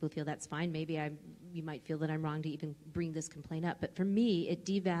 Maybe some people feel that's fine. Maybe you might feel that I'm wrong to even bring this complaint up. But for me, it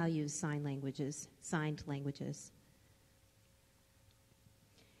devalues signed languages.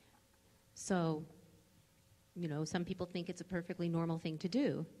 So, some people think it's a perfectly normal thing to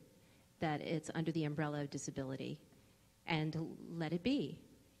do, that it's under the umbrella of disability, and let it be.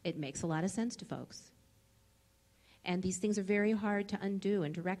 It makes a lot of sense to folks. And these things are very hard to undo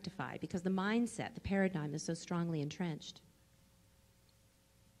and to rectify because the mindset, the paradigm is so strongly entrenched.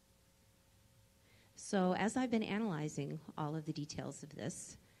 So as I've been analyzing all of the details of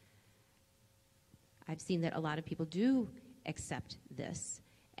this, I've seen that a lot of people do accept this,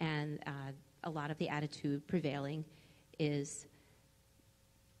 and a lot of the attitude prevailing is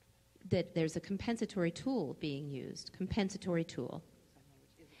that there's a compensatory tool being used,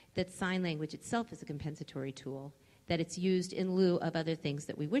 that sign language itself is a compensatory tool, that it's used in lieu of other things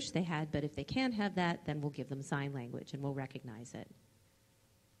that we wish they had, but if they can't have that, then we'll give them sign language and we'll recognize it.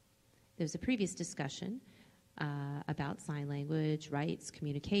 There's a previous discussion about sign language, rights,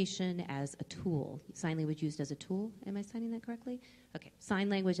 communication as a tool. Sign language used as a tool. Am I signing that correctly? Okay, sign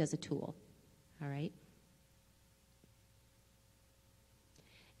language as a tool. All right?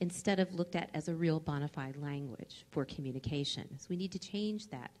 Instead of looked at as a real bona fide language for communication. So we need to change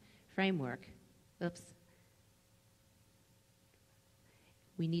that framework. Oops.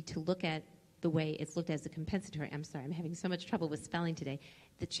 We need to look at the way it's looked at as a compensatory. I'm sorry, I'm having so much trouble with spelling today.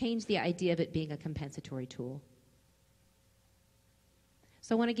 To change the idea of it being a compensatory tool.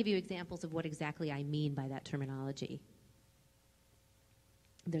 So I want to give you examples of what exactly I mean by that terminology.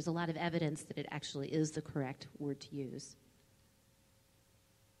 There's a lot of evidence that it actually is the correct word to use.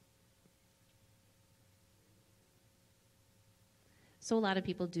 So a lot of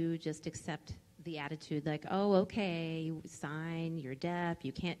people do just accept the attitude like, oh, okay, sign, you're deaf,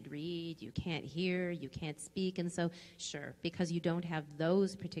 you can't read, you can't hear, you can't speak, and so, sure, because you don't have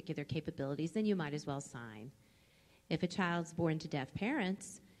those particular capabilities, then you might as well sign. If a child's born to deaf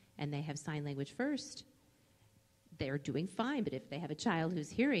parents and they have sign language first, they're doing fine, but if they have a child who's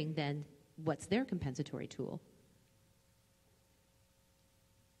hearing, then what's their compensatory tool?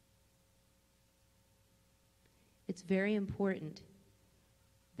 It's very important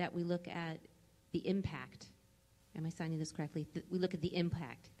that we look at the impact. Am I signing this correctly? We look at the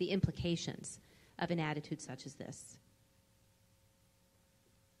impact, the implications of an attitude such as this.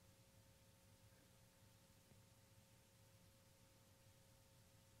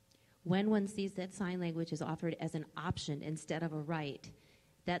 When one sees that sign language is offered as an option instead of a right,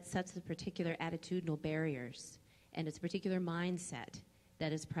 that sets the particular attitudinal barriers, and it's a particular mindset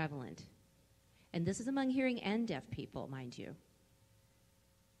that is prevalent. And this is among hearing and deaf people, mind you.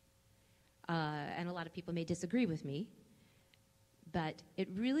 And a lot of people may disagree with me, but it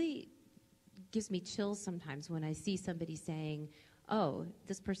really gives me chills sometimes when I see somebody saying, oh,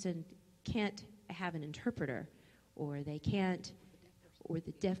 this person can't have an interpreter, or they can't, or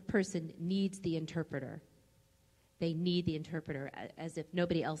the deaf person needs the interpreter. They need the interpreter, as if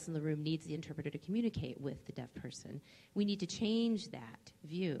nobody else in the room needs the interpreter to communicate with the deaf person. We need to change that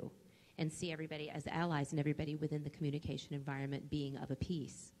view and see everybody as allies and everybody within the communication environment being of a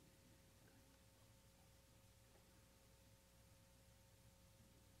piece.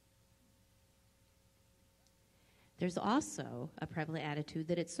 There's also a prevalent attitude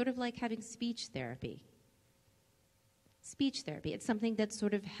that it's sort of like having speech therapy. Speech therapy, it's something that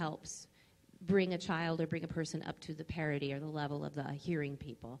sort of helps bring a child or bring a person up to the parity or the level of the hearing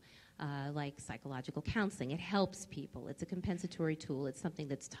people, like psychological counseling. It helps people. It's a compensatory tool. It's something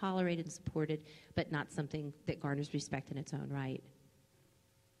that's tolerated and supported, but not something that garners respect in its own right.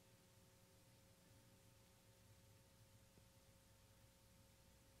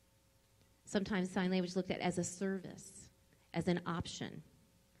 Sometimes sign language is looked at as a service, as an option,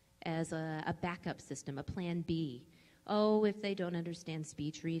 as a backup system, a plan B. Oh, if they don't understand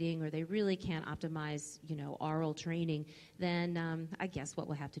speech reading or they really can't optimize, oral training, then I guess what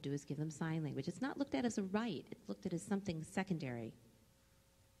we'll have to do is give them sign language. It's not looked at as a right. It's looked at as something secondary.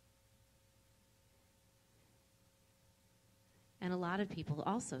 And a lot of people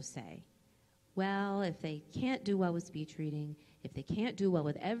also say, well, if they can't do well with speech reading, if they can't do well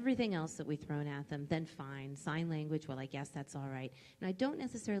with everything else that we've thrown at them, then fine. Sign language, well, I guess that's all right. And I don't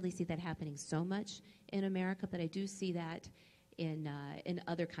necessarily see that happening so much in America, but I do see that in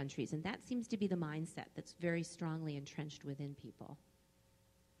other countries. And that seems to be the mindset that's very strongly entrenched within people.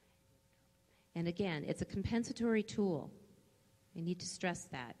 And again, it's a compensatory tool. I need to stress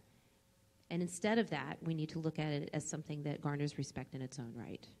that. And instead of that, we need to look at it as something that garners respect in its own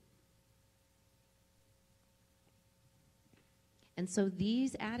right. And so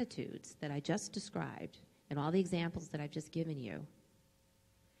these attitudes that I just described and all the examples that I've just given you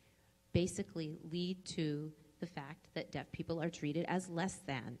basically lead to the fact that deaf people are treated as less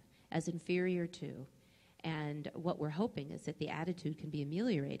than, as inferior to. And what we're hoping is that the attitude can be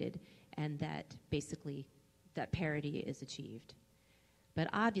ameliorated and that basically that parity is achieved. But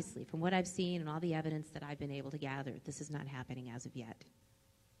obviously, from what I've seen and all the evidence that I've been able to gather, this is not happening as of yet.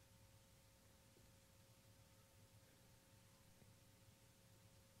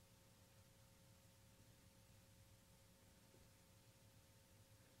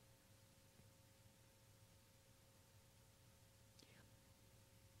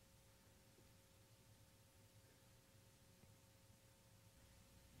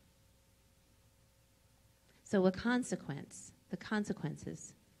 So the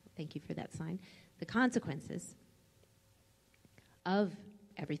consequences, thank you for that sign, the consequences of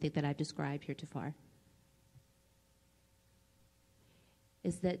everything that I've described heretofore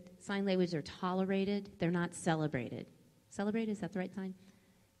is that sign language are tolerated, they're not celebrated. Celebrated, is that the right sign?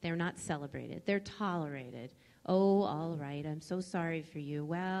 They're not celebrated, they're tolerated. Oh, all right, I'm so sorry for you.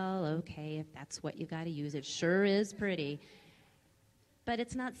 Well, okay, if that's what you got to use, it sure is pretty. But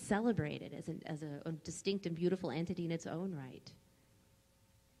it's not celebrated as a distinct and beautiful entity in its own right.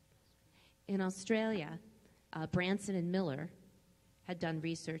 In Australia, Branson and Miller had done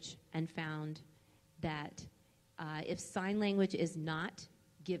research and found that if sign language is not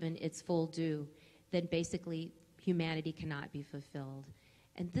given its full due, then basically humanity cannot be fulfilled.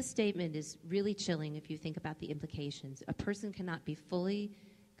 And this statement is really chilling if you think about the implications. A person cannot be fully,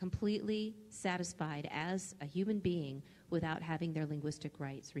 completely satisfied as a human being without having their linguistic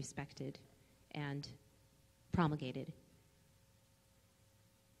rights respected and promulgated.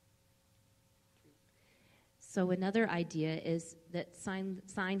 So another idea is that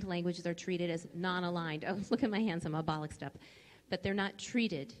signed languages are treated as non-aligned. Oh, look at my hands, I'm a bollock step. But they're not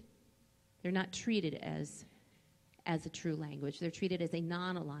treated as a true language. They're treated as a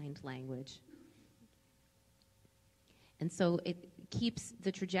non-aligned language. And so it keeps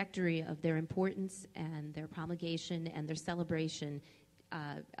the trajectory of their importance and their promulgation and their celebration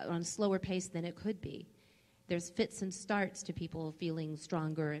on a slower pace than it could be. There's fits and starts to people feeling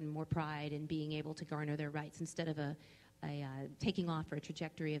stronger and more pride and being able to garner their rights instead of a taking off or a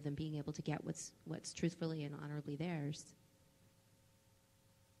trajectory of them being able to get what's truthfully and honorably theirs.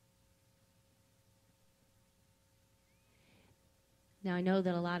 Now, I know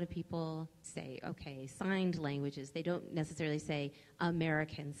that a lot of people say, okay, signed languages. They don't necessarily say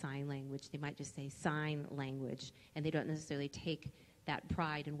American Sign Language. They might just say sign language, and they don't necessarily take that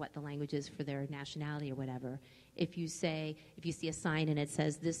pride in what the language is for their nationality or whatever. If you see a sign and it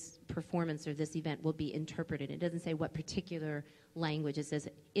says this performance or this event will be interpreted, it doesn't say what particular language. It says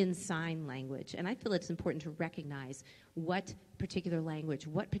in sign language. And I feel it's important to recognize what particular language,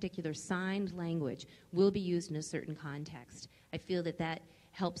 what particular signed language will be used in a certain context. I feel that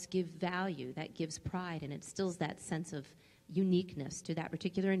helps give value, that gives pride, and it instills that sense of uniqueness to that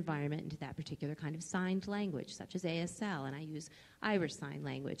particular environment and to that particular kind of signed language, such as ASL, and I use Irish Sign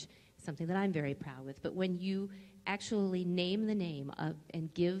Language, something that I'm very proud with. But when you actually name the name of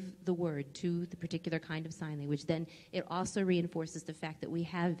and give the word to the particular kind of sign language, then it also reinforces the fact that we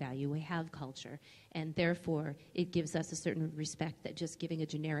have value, we have culture, and therefore it gives us a certain respect that just giving a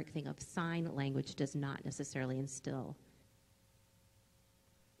generic thing of sign language does not necessarily instill.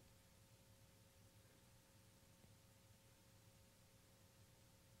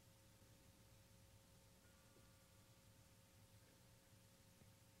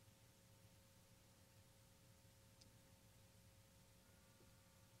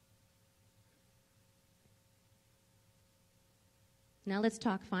 Now let's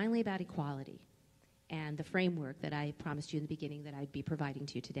talk finally about equality and the framework that I promised you in the beginning that I'd be providing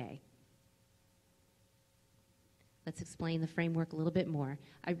to you today. Let's explain the framework a little bit more.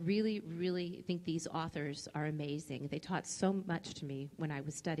 I really, really think these authors are amazing. They taught so much to me when I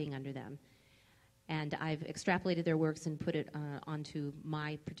was studying under them. And I've extrapolated their works and put it onto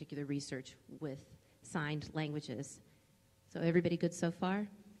my particular research with signed languages. So everybody good so far?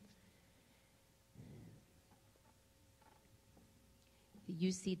 The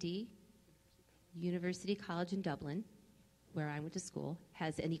UCD, University College in Dublin, where I went to school,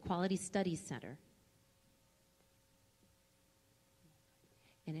 has an Equality Studies Center.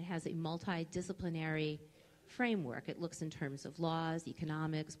 And it has a multidisciplinary framework. It looks in terms of laws,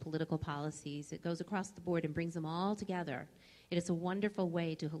 economics, political policies. It goes across the board and brings them all together. It is a wonderful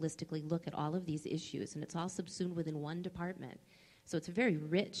way to holistically look at all of these issues, and it's all subsumed within one department. So it's a very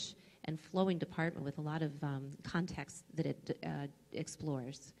rich and flowing department with a lot of context that it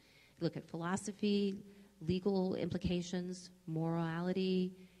explores. Look at philosophy, legal implications,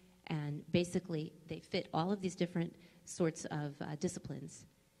 morality, and basically they fit all of these different sorts of disciplines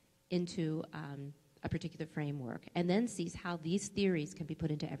into a particular framework, and then sees how these theories can be put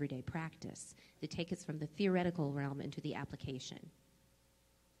into everyday practice. They take us from the theoretical realm into the application.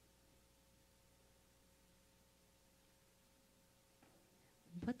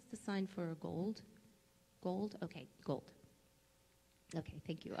 What's the sign for gold? Gold? Okay, gold. Okay,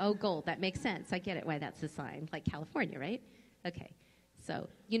 thank you. Oh, gold, that makes sense. I get it why that's the sign, like California, right? Okay, so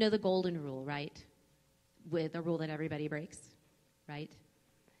you know the golden rule, right? With a rule that everybody breaks, right?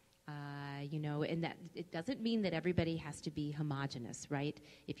 And that it doesn't mean that everybody has to be homogenous, right?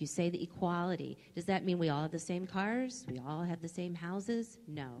 If you say the equality, does that mean we all have the same cars? We all have the same houses?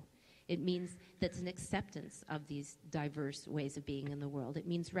 No. It means that's an acceptance of these diverse ways of being in the world. It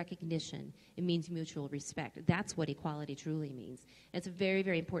means recognition. It means mutual respect. That's what equality truly means. And it's a very,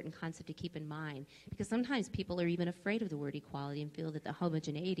 very important concept to keep in mind, because sometimes people are even afraid of the word equality and feel that the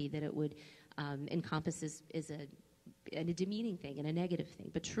homogeneity that it would encompass is a demeaning thing and a negative thing.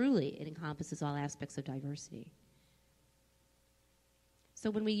 But truly, it encompasses all aspects of diversity. So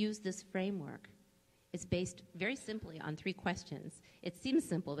when we use this framework, it's based very simply on 3 questions. It seems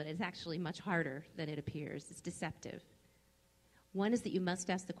simple, but it's actually much harder than it appears. It's deceptive. One is that you must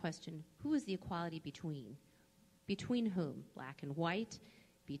ask the question, who is the equality between? Between whom? Black and white?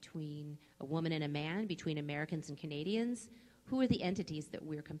 Between a woman and a man? Between Americans and Canadians? who are the entities that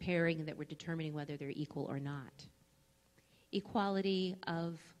we're comparing and that we're determining whether they're equal or not? Equality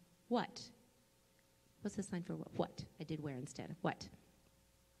of what? What's the sign for what? What? I did where instead of what?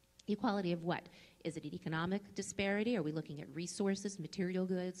 Equality of what? Is it an economic disparity? Are we looking at resources, material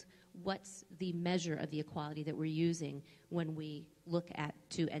goods? What's the measure of the equality that we're using when we look at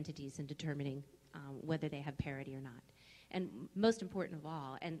two entities and determining whether they have parity or not? And most important of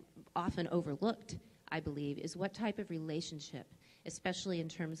all, and often overlooked, I believe, is what type of relationship, especially in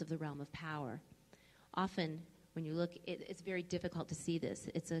terms of the realm of power. Often, when you look, it's very difficult to see this.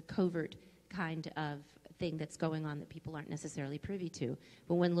 It's a covert kind of thing that's going on that people aren't necessarily privy to.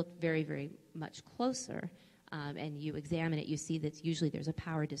 But when looked very, very much closer and you examine it, you see that usually there's a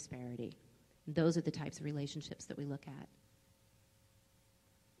power disparity. Those are the types of relationships that we look at.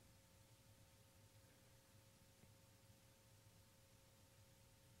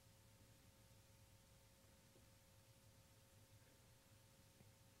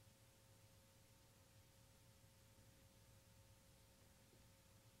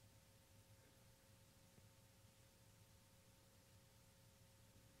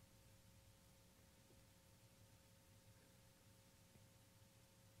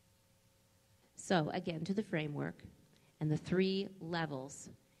 So again, to the framework and the three levels.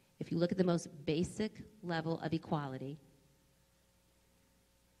 If you look at the most basic level of equality,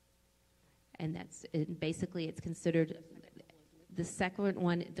 and that's basically it's considered the second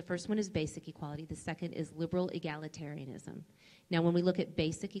one, the first one is basic equality, the second is liberal egalitarianism. Now when we look at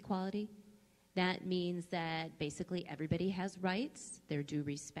basic equality, that means that basically everybody has rights, they're due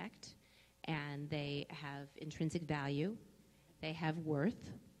respect, and they have intrinsic value, they have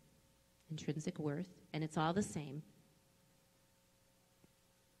worth, intrinsic worth, and it's all the same.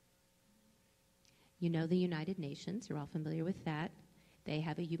 You know the United Nations, you're all familiar with that. They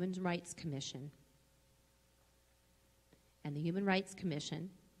have a Human Rights Commission. And the Human Rights Commission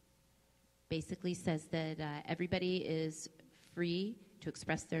basically says that everybody is free to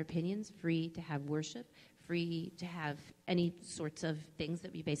express their opinions, free to have worship, free to have any sorts of things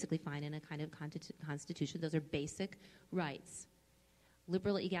that we basically find in a kind of constitution. Those are basic rights.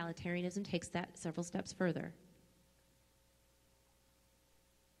 Liberal egalitarianism takes that several steps further.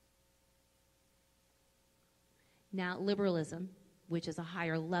 Now, liberalism, which is a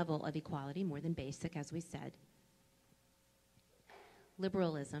higher level of equality, more than basic, as we said.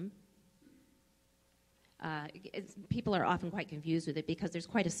 Liberalism, people are often quite confused with it because there's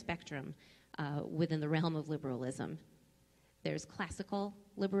quite a spectrum within the realm of liberalism. There's classical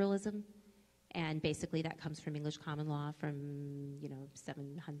liberalism, and basically that comes from English common law from,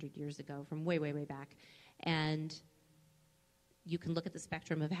 700 years ago, from way, way, way back. And you can look at the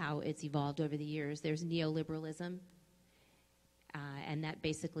spectrum of how it's evolved over the years. There's neoliberalism, and that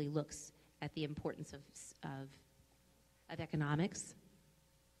basically looks at the importance of economics.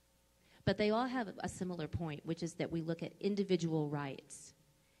 But they all have a similar point, which is that we look at individual rights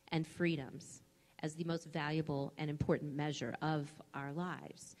and freedoms as the most valuable and important measure of our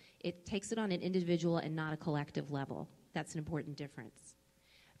lives. It takes it on an individual and not a collective level. That's an important difference.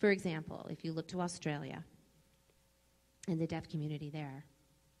 For example, if you look to Australia and the deaf community there,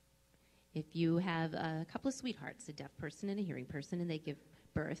 if you have a couple of sweethearts, a deaf person and a hearing person, and they give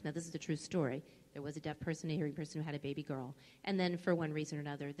birth, now this is a true story, there was a deaf person and a hearing person who had a baby girl, and then for one reason or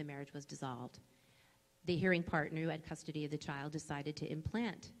another, the marriage was dissolved. The hearing partner who had custody of the child decided to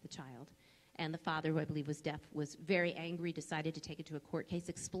implant the child. And the father, who I believe was deaf, was very angry, decided to take it to a court case,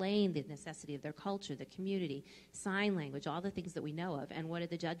 explain the necessity of their culture, the community, sign language, all the things that we know of. And what did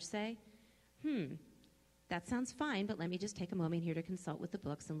the judge say? That sounds fine, but let me just take a moment here to consult with the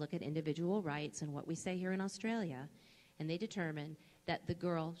books and look at individual rights and what we say here in Australia. And they determined that the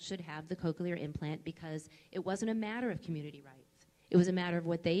girl should have the cochlear implant because it wasn't a matter of community rights. It was a matter of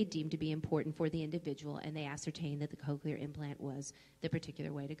what they deemed to be important for the individual, and they ascertained that the cochlear implant was the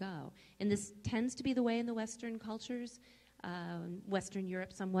particular way to go. And this tends to be the way in the Western cultures, Western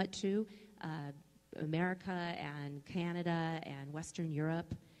Europe somewhat too, America and Canada and Western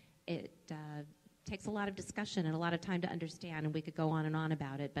Europe. It takes a lot of discussion and a lot of time to understand, and we could go on and on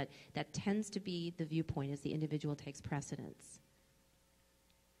about it, but that tends to be the viewpoint as the individual takes precedence.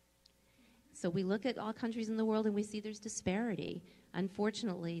 So we look at all countries in the world and we see there's disparity.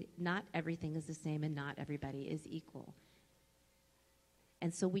 Unfortunately, not everything is the same and not everybody is equal.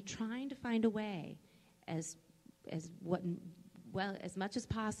 And so we're trying to find a way, as much as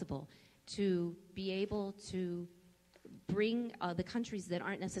possible, to be able to bring the countries that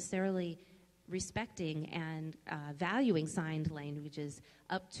aren't necessarily respecting and valuing signed languages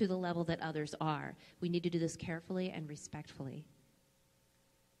up to the level that others are. We need to do this carefully and respectfully.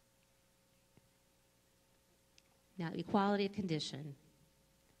 Now, equality of condition.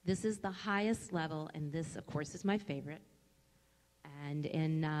 This is the highest level, and this, of course, is my favorite. And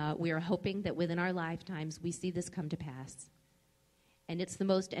we are hoping that within our lifetimes we see this come to pass. And it's the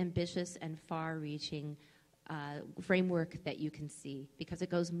most ambitious and far-reaching framework that you can see, because it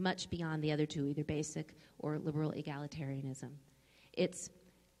goes much beyond the other two, either basic or liberal egalitarianism. It's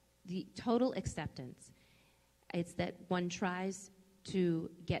the total acceptance. It's that one tries to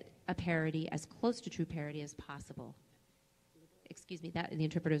get a parity, as close to true parity as possible. Excuse me, that the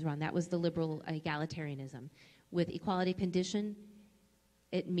interpreter's wrong. That was the liberal egalitarianism. With equality of condition,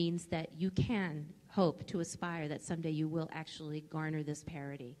 it means that you can hope to aspire that someday you will actually garner this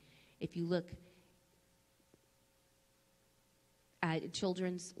parity. If you look at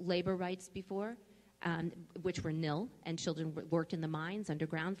children's labor rights before, which were nil, and children worked in the mines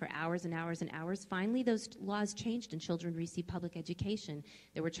underground for hours and hours and hours. Finally, those laws changed and children received public education.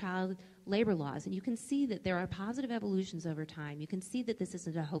 There were child labor laws, and you can see that there are positive evolutions over time. You can see that this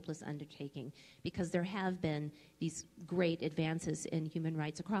isn't a hopeless undertaking, because there have been these great advances in human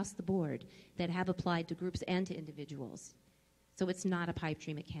rights across the board that have applied to groups and to individuals. So it's not a pipe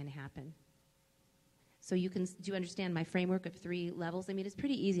dream. It can happen. So do you understand my framework of 3 levels? I mean, it's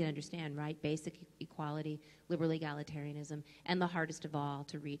pretty easy to understand, right? Basic equality, liberal egalitarianism, and the hardest of all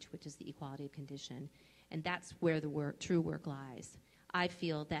to reach, which is the equality of condition. And that's where the true work lies. I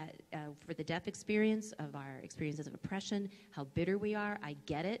feel that for the deaf experience, of our experiences of oppression, how bitter we are, I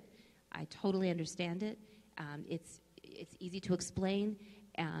get it. I totally understand it. It's easy to explain.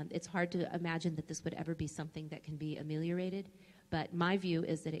 It's hard to imagine that this would ever be something that can be ameliorated. But my view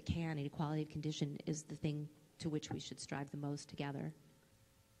is that it can, and equality of condition is the thing to which we should strive the most together.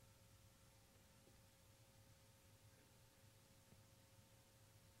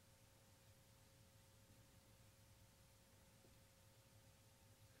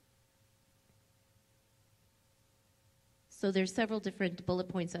 So there's several different bullet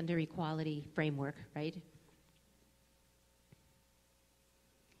points under equality framework, right?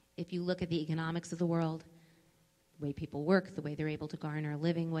 If you look at the economics of the world, the way people work, the way they're able to garner a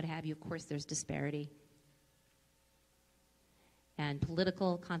living, what have you, of course there's disparity. And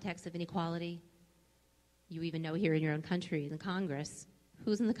political context of inequality, you even know here in your own country, in Congress,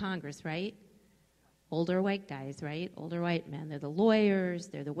 who's in the Congress, right? Older white guys, right? Older white men. They're the lawyers,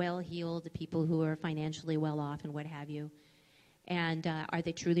 they're the well-heeled, the people who are financially well off and what have you. And are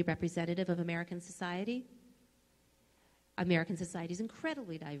they truly representative of American society? American society is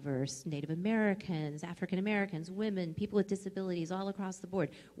incredibly diverse. Native Americans, African Americans, women, people with disabilities, all across the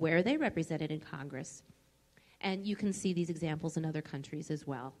board. Where are they represented in Congress? And you can see these examples in other countries as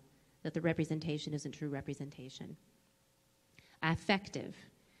well, that the representation isn't true representation. Affective.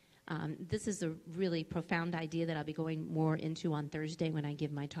 This is a really profound idea that I'll be going more into on Thursday when I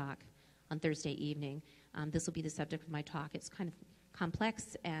give my talk, on Thursday evening. This will be the subject of my talk. It's kind of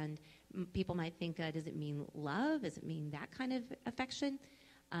complex, and people might think, does it mean love? Does it mean that kind of affection?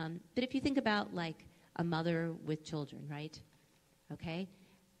 But if you think about like a mother with children, right? Okay?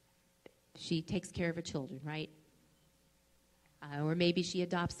 She takes care of her children, right? Or maybe she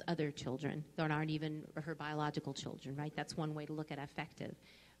adopts other children that aren't even her biological children, right? That's one way to look at affective.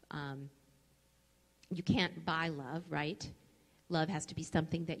 You can't buy love, right? Love has to be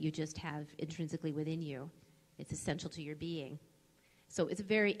something that you just have intrinsically within you. It's essential to your being. So it's a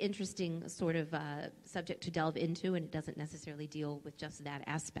very interesting sort of subject to delve into, and it doesn't necessarily deal with just that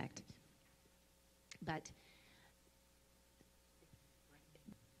aspect. But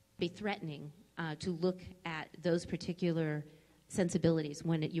be threatening to look at those particular sensibilities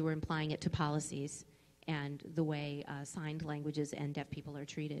when you were implying it to policies and the way signed languages and deaf people are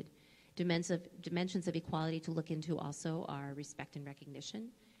treated. Dimensions of equality to look into also are respect and recognition,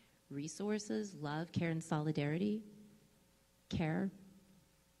 resources, love, care, and solidarity. Care,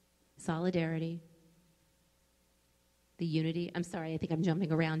 solidarity, the unity. I'm sorry, I think I'm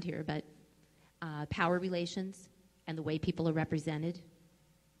jumping around here, but power relations and the way people are represented,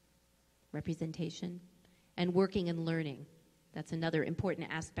 representation, and working and learning. That's another important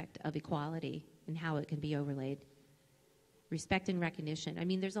aspect of equality and how it can be overlaid. Respect and recognition. I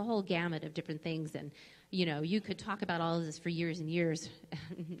mean, there's a whole gamut of different things, and you could talk about all of this for years and years,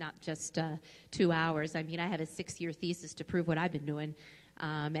 not just 2 hours. I mean, I had a 6-year thesis to prove what I've been doing,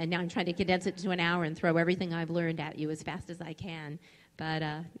 and now I'm trying to condense it to an hour and throw everything I've learned at you as fast as I can.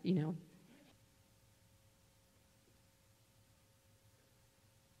 But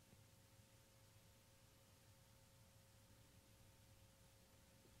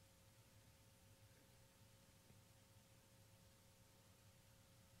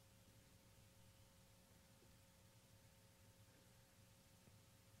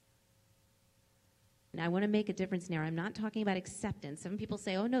Now, I want to make a difference now. I'm not talking about acceptance. Some people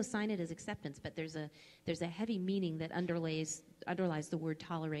say, oh, no, sign it as acceptance, but there's a heavy meaning that underlies the word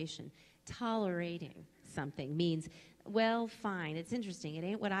toleration. Tolerating something means, well, fine, it's interesting. It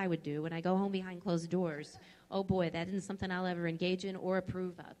ain't what I would do when I go home behind closed doors. Oh, boy, that isn't something I'll ever engage in or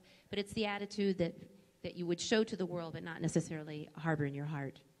approve of. But it's the attitude that you would show to the world but not necessarily harbor in your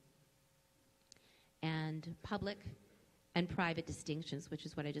heart. And public and private distinctions, which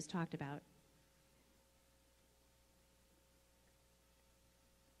is what I just talked about.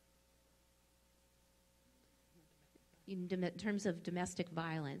 In terms of domestic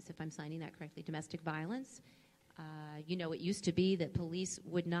violence, if I'm signing that correctly, domestic violence, it used to be that police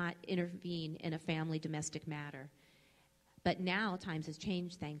would not intervene in a family domestic matter. But now times has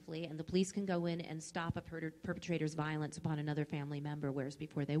changed, thankfully, and the police can go in and stop a perpetrator's violence upon another family member, whereas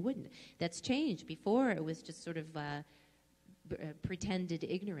before they wouldn't. That's changed. Before it was just sort of pretended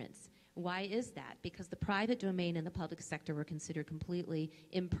ignorance. Why is that? Because the private domain and the public sector were considered completely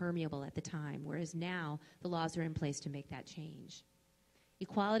impermeable at the time, whereas now the laws are in place to make that change.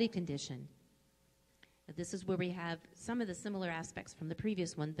 Equality condition. This is where we have some of the similar aspects from the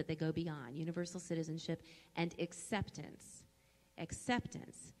previous one, but they go beyond. Universal citizenship and acceptance.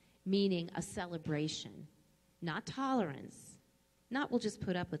 Acceptance, meaning a celebration, not tolerance. Not we'll just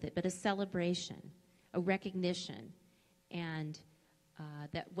put up with it, but a celebration, a recognition. And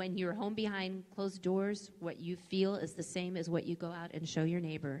that when you're home behind closed doors, what you feel is the same as what you go out and show your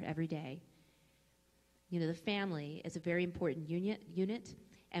neighbor every day. The family is a very important unit.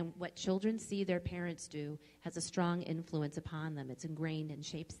 And what children see their parents do has a strong influence upon them. It's ingrained and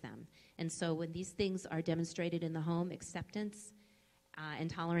shapes them. And so when these things are demonstrated in the home, acceptance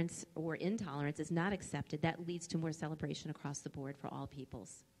and tolerance or intolerance is not accepted, that leads to more celebration across the board for all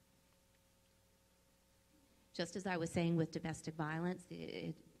peoples. Just as I was saying with domestic violence,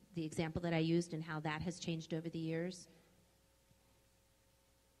 the example that I used and how that has changed over the years,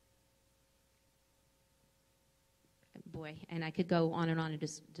 boy, and I could go on and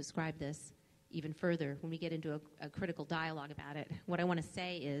describe this even further when we get into a critical dialogue about it. What I want to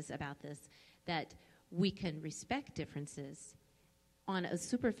say is about this, that we can respect differences on a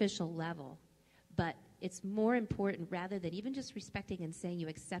superficial level, but it's more important, rather than even just respecting and saying you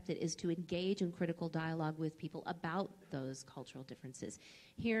accept it, is to engage in critical dialogue with people about those cultural differences.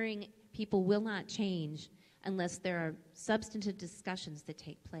 Hearing people will not change unless there are substantive discussions that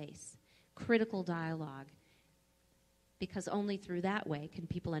take place. Critical dialogue. Because only through that way can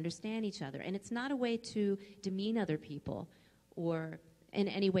people understand each other. And it's not a way to demean other people or in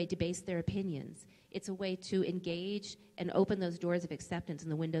any way debase their opinions. It's a way to engage and open those doors of acceptance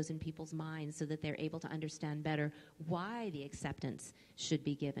and the windows in people's minds so that they're able to understand better why the acceptance should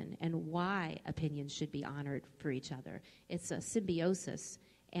be given and why opinions should be honored for each other. It's a symbiosis,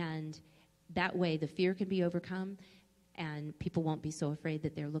 and that way the fear can be overcome, and people won't be so afraid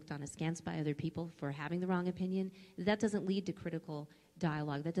that they're looked on askance by other people for having the wrong opinion. That doesn't lead to critical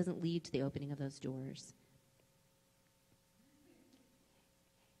dialogue. That doesn't lead to the opening of those doors.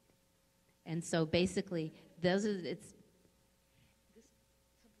 And so basically,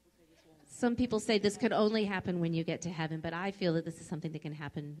 some people say this could only happen when you get to heaven, but I feel that this is something that can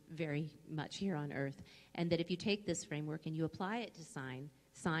happen very much here on earth. And that if you take this framework and you apply it to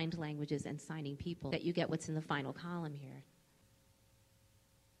signed languages and signing people, that you get what's in the final column here.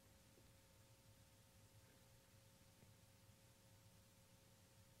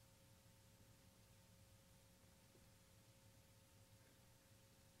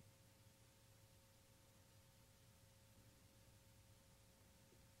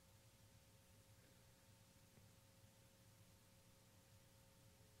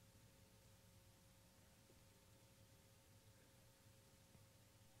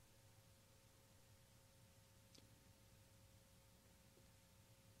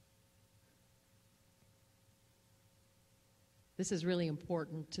 This is really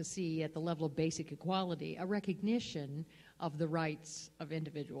important to see at the level of basic equality, a recognition of the rights of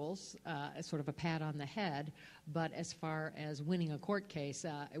individuals, as sort of a pat on the head, but as far as winning a court case,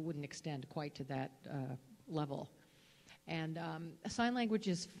 it wouldn't extend quite to that level. And sign language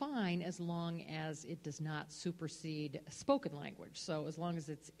is fine as long as it does not supersede spoken language. So as long as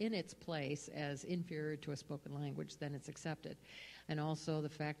it's in its place as inferior to a spoken language, then it's accepted. And also the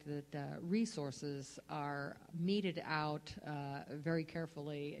fact that resources are meted out very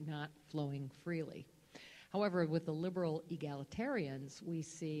carefully, not flowing freely. However, with the liberal egalitarians, we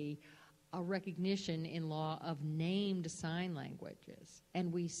see a recognition in law of named sign languages.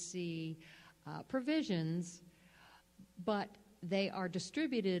 And we see provisions, but they are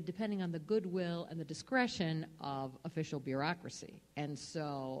distributed depending on the goodwill and the discretion of official bureaucracy. And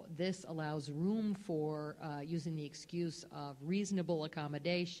so this allows room for using the excuse of reasonable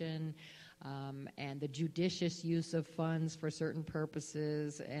accommodation and the judicious use of funds for certain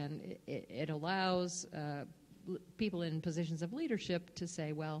purposes. And it allows people in positions of leadership to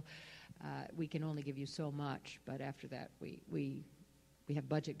say, well, we can only give you so much, but after that we have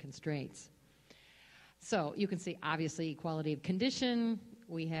budget constraints. So you can see, obviously, equality of condition.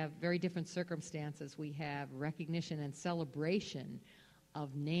 We have very different circumstances. We have recognition and celebration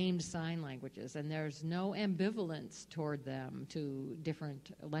of named sign languages, and there's no ambivalence toward them to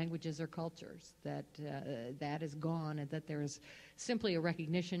different languages or cultures. That is gone, and that there is simply a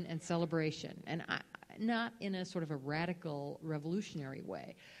recognition and celebration, and not in a sort of a radical, revolutionary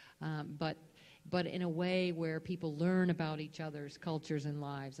way, but in a way where people learn about each other's cultures and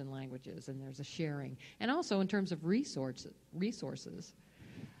lives and languages, and there's a sharing. And also in terms of resources.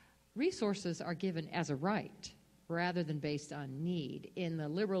 Resources are given as a right rather than based on need. In the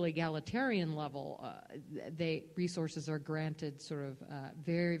liberal egalitarian level, resources are granted sort of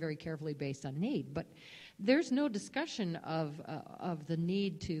very, very carefully based on need. But there's no discussion of the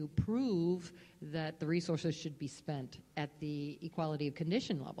need to prove that the resources should be spent at the equality of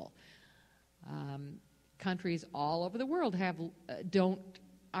condition level. Countries all over the world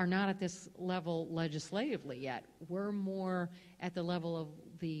are not at this level legislatively yet. We're more at the level of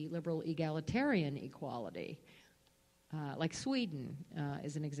the liberal egalitarian equality, like Sweden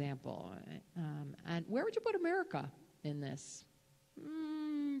is an example. And where would you put America in this?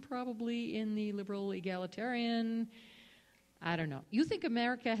 Probably in the liberal egalitarian. I don't know. You think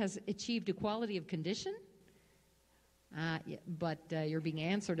America has achieved equality of condition? But you're being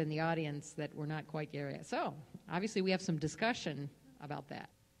answered in the audience that we're not quite there yet. So, obviously, we have some discussion about that.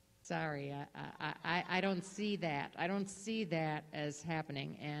 Sorry, I don't see that. I don't see that as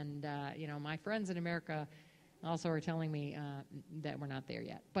happening. And, my friends in America also are telling me that we're not there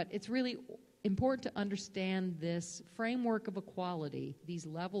yet. But it's really important to understand this framework of equality, these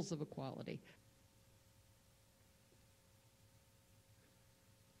levels of equality.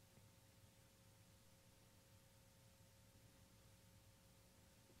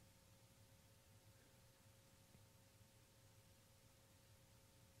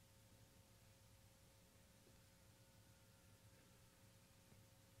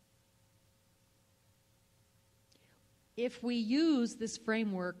 If we use this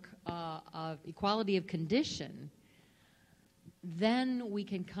framework of equality of condition, then we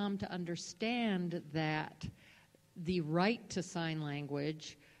can come to understand that the right to sign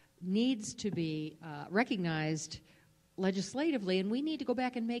language needs to be recognized legislatively, and we need to go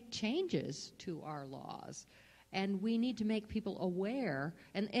back and make changes to our laws. And we need to make people aware,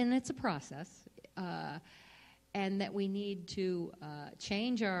 and it's a process, and that we need to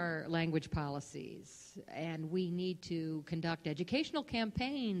change our language policies, and we need to conduct educational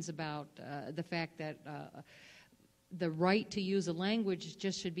campaigns about the fact that the right to use a language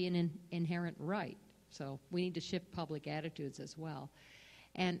just should be an inherent right. So we need to shift public attitudes as well.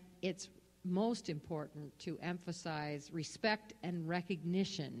 And it's most important to emphasize respect and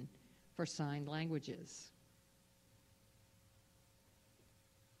recognition for signed languages.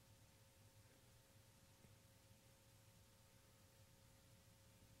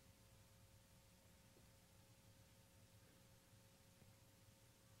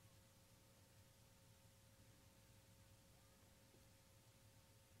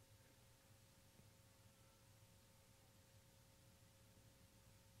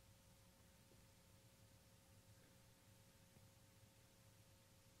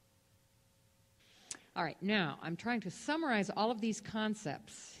 All right, now I'm trying to summarize all of these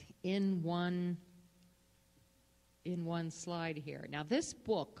concepts in one slide here. Now this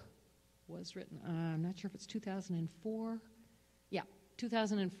book was written, I'm not sure if it's 2004. Yeah,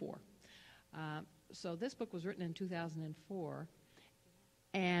 2004. So this book was written in 2004.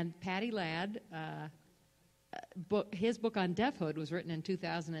 And Patty Ladd, his book on Deafhood was written in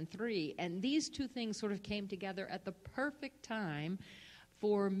 2003. And these two things sort of came together at the perfect time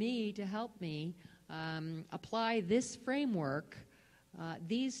for me to help me apply this framework,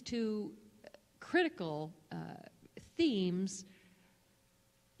 these two critical themes,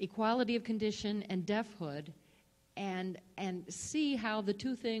 equality of condition and deafhood, and see how the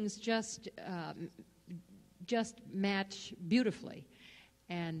two things just match beautifully.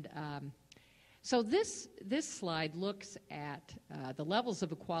 And so this slide looks at the levels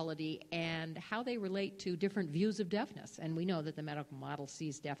of equality and how they relate to different views of deafness. And we know that the medical model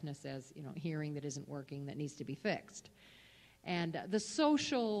sees deafness as, hearing that isn't working, that needs to be fixed. And the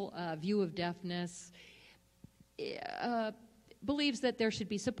social view of deafness believes that there should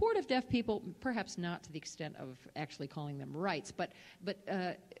be support of deaf people, perhaps not to the extent of actually calling them rights, but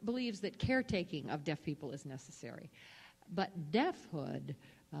believes that caretaking of deaf people is necessary. But Deafhood,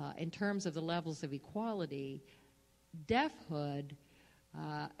 in terms of the levels of equality, Deafhood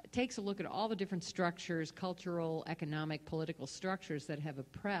takes a look at all the different structures, cultural, economic, political structures that have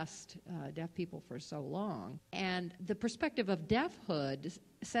oppressed deaf people for so long. And the perspective of Deafhood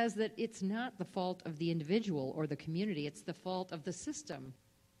says that it's not the fault of the individual or the community, it's the fault of the system.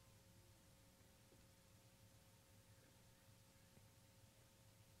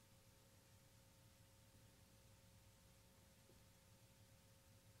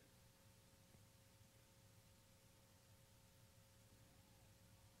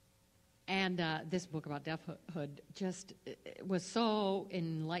 And this book about Deafhood just was so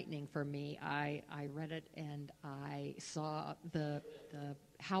enlightening for me. I read it and I saw the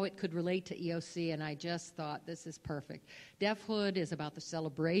how it could relate to EOC, and I just thought, this is perfect. Deafhood is about the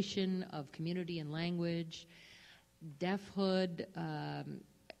celebration of community and language. Deafhood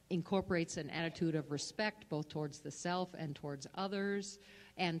incorporates an attitude of respect both towards the self and towards others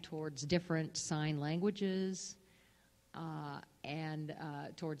and towards different sign languages and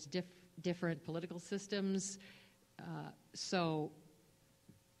towards different political systems. So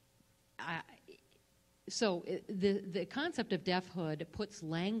the concept of deafhood puts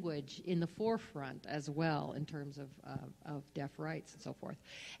language in the forefront as well in terms of deaf rights and so forth,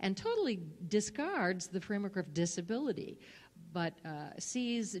 and totally discards the framework of disability, but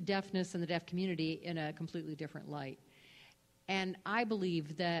sees deafness and the deaf community in a completely different light. And I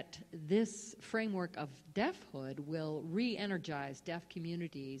believe that this framework of deafhood will re-energize deaf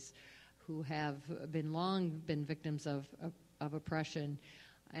communities who have long been victims of oppression,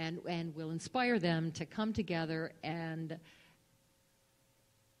 and will inspire them to come together and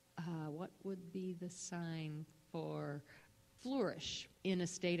what would be the sign for flourish in a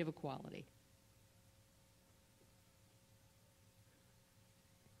state of equality.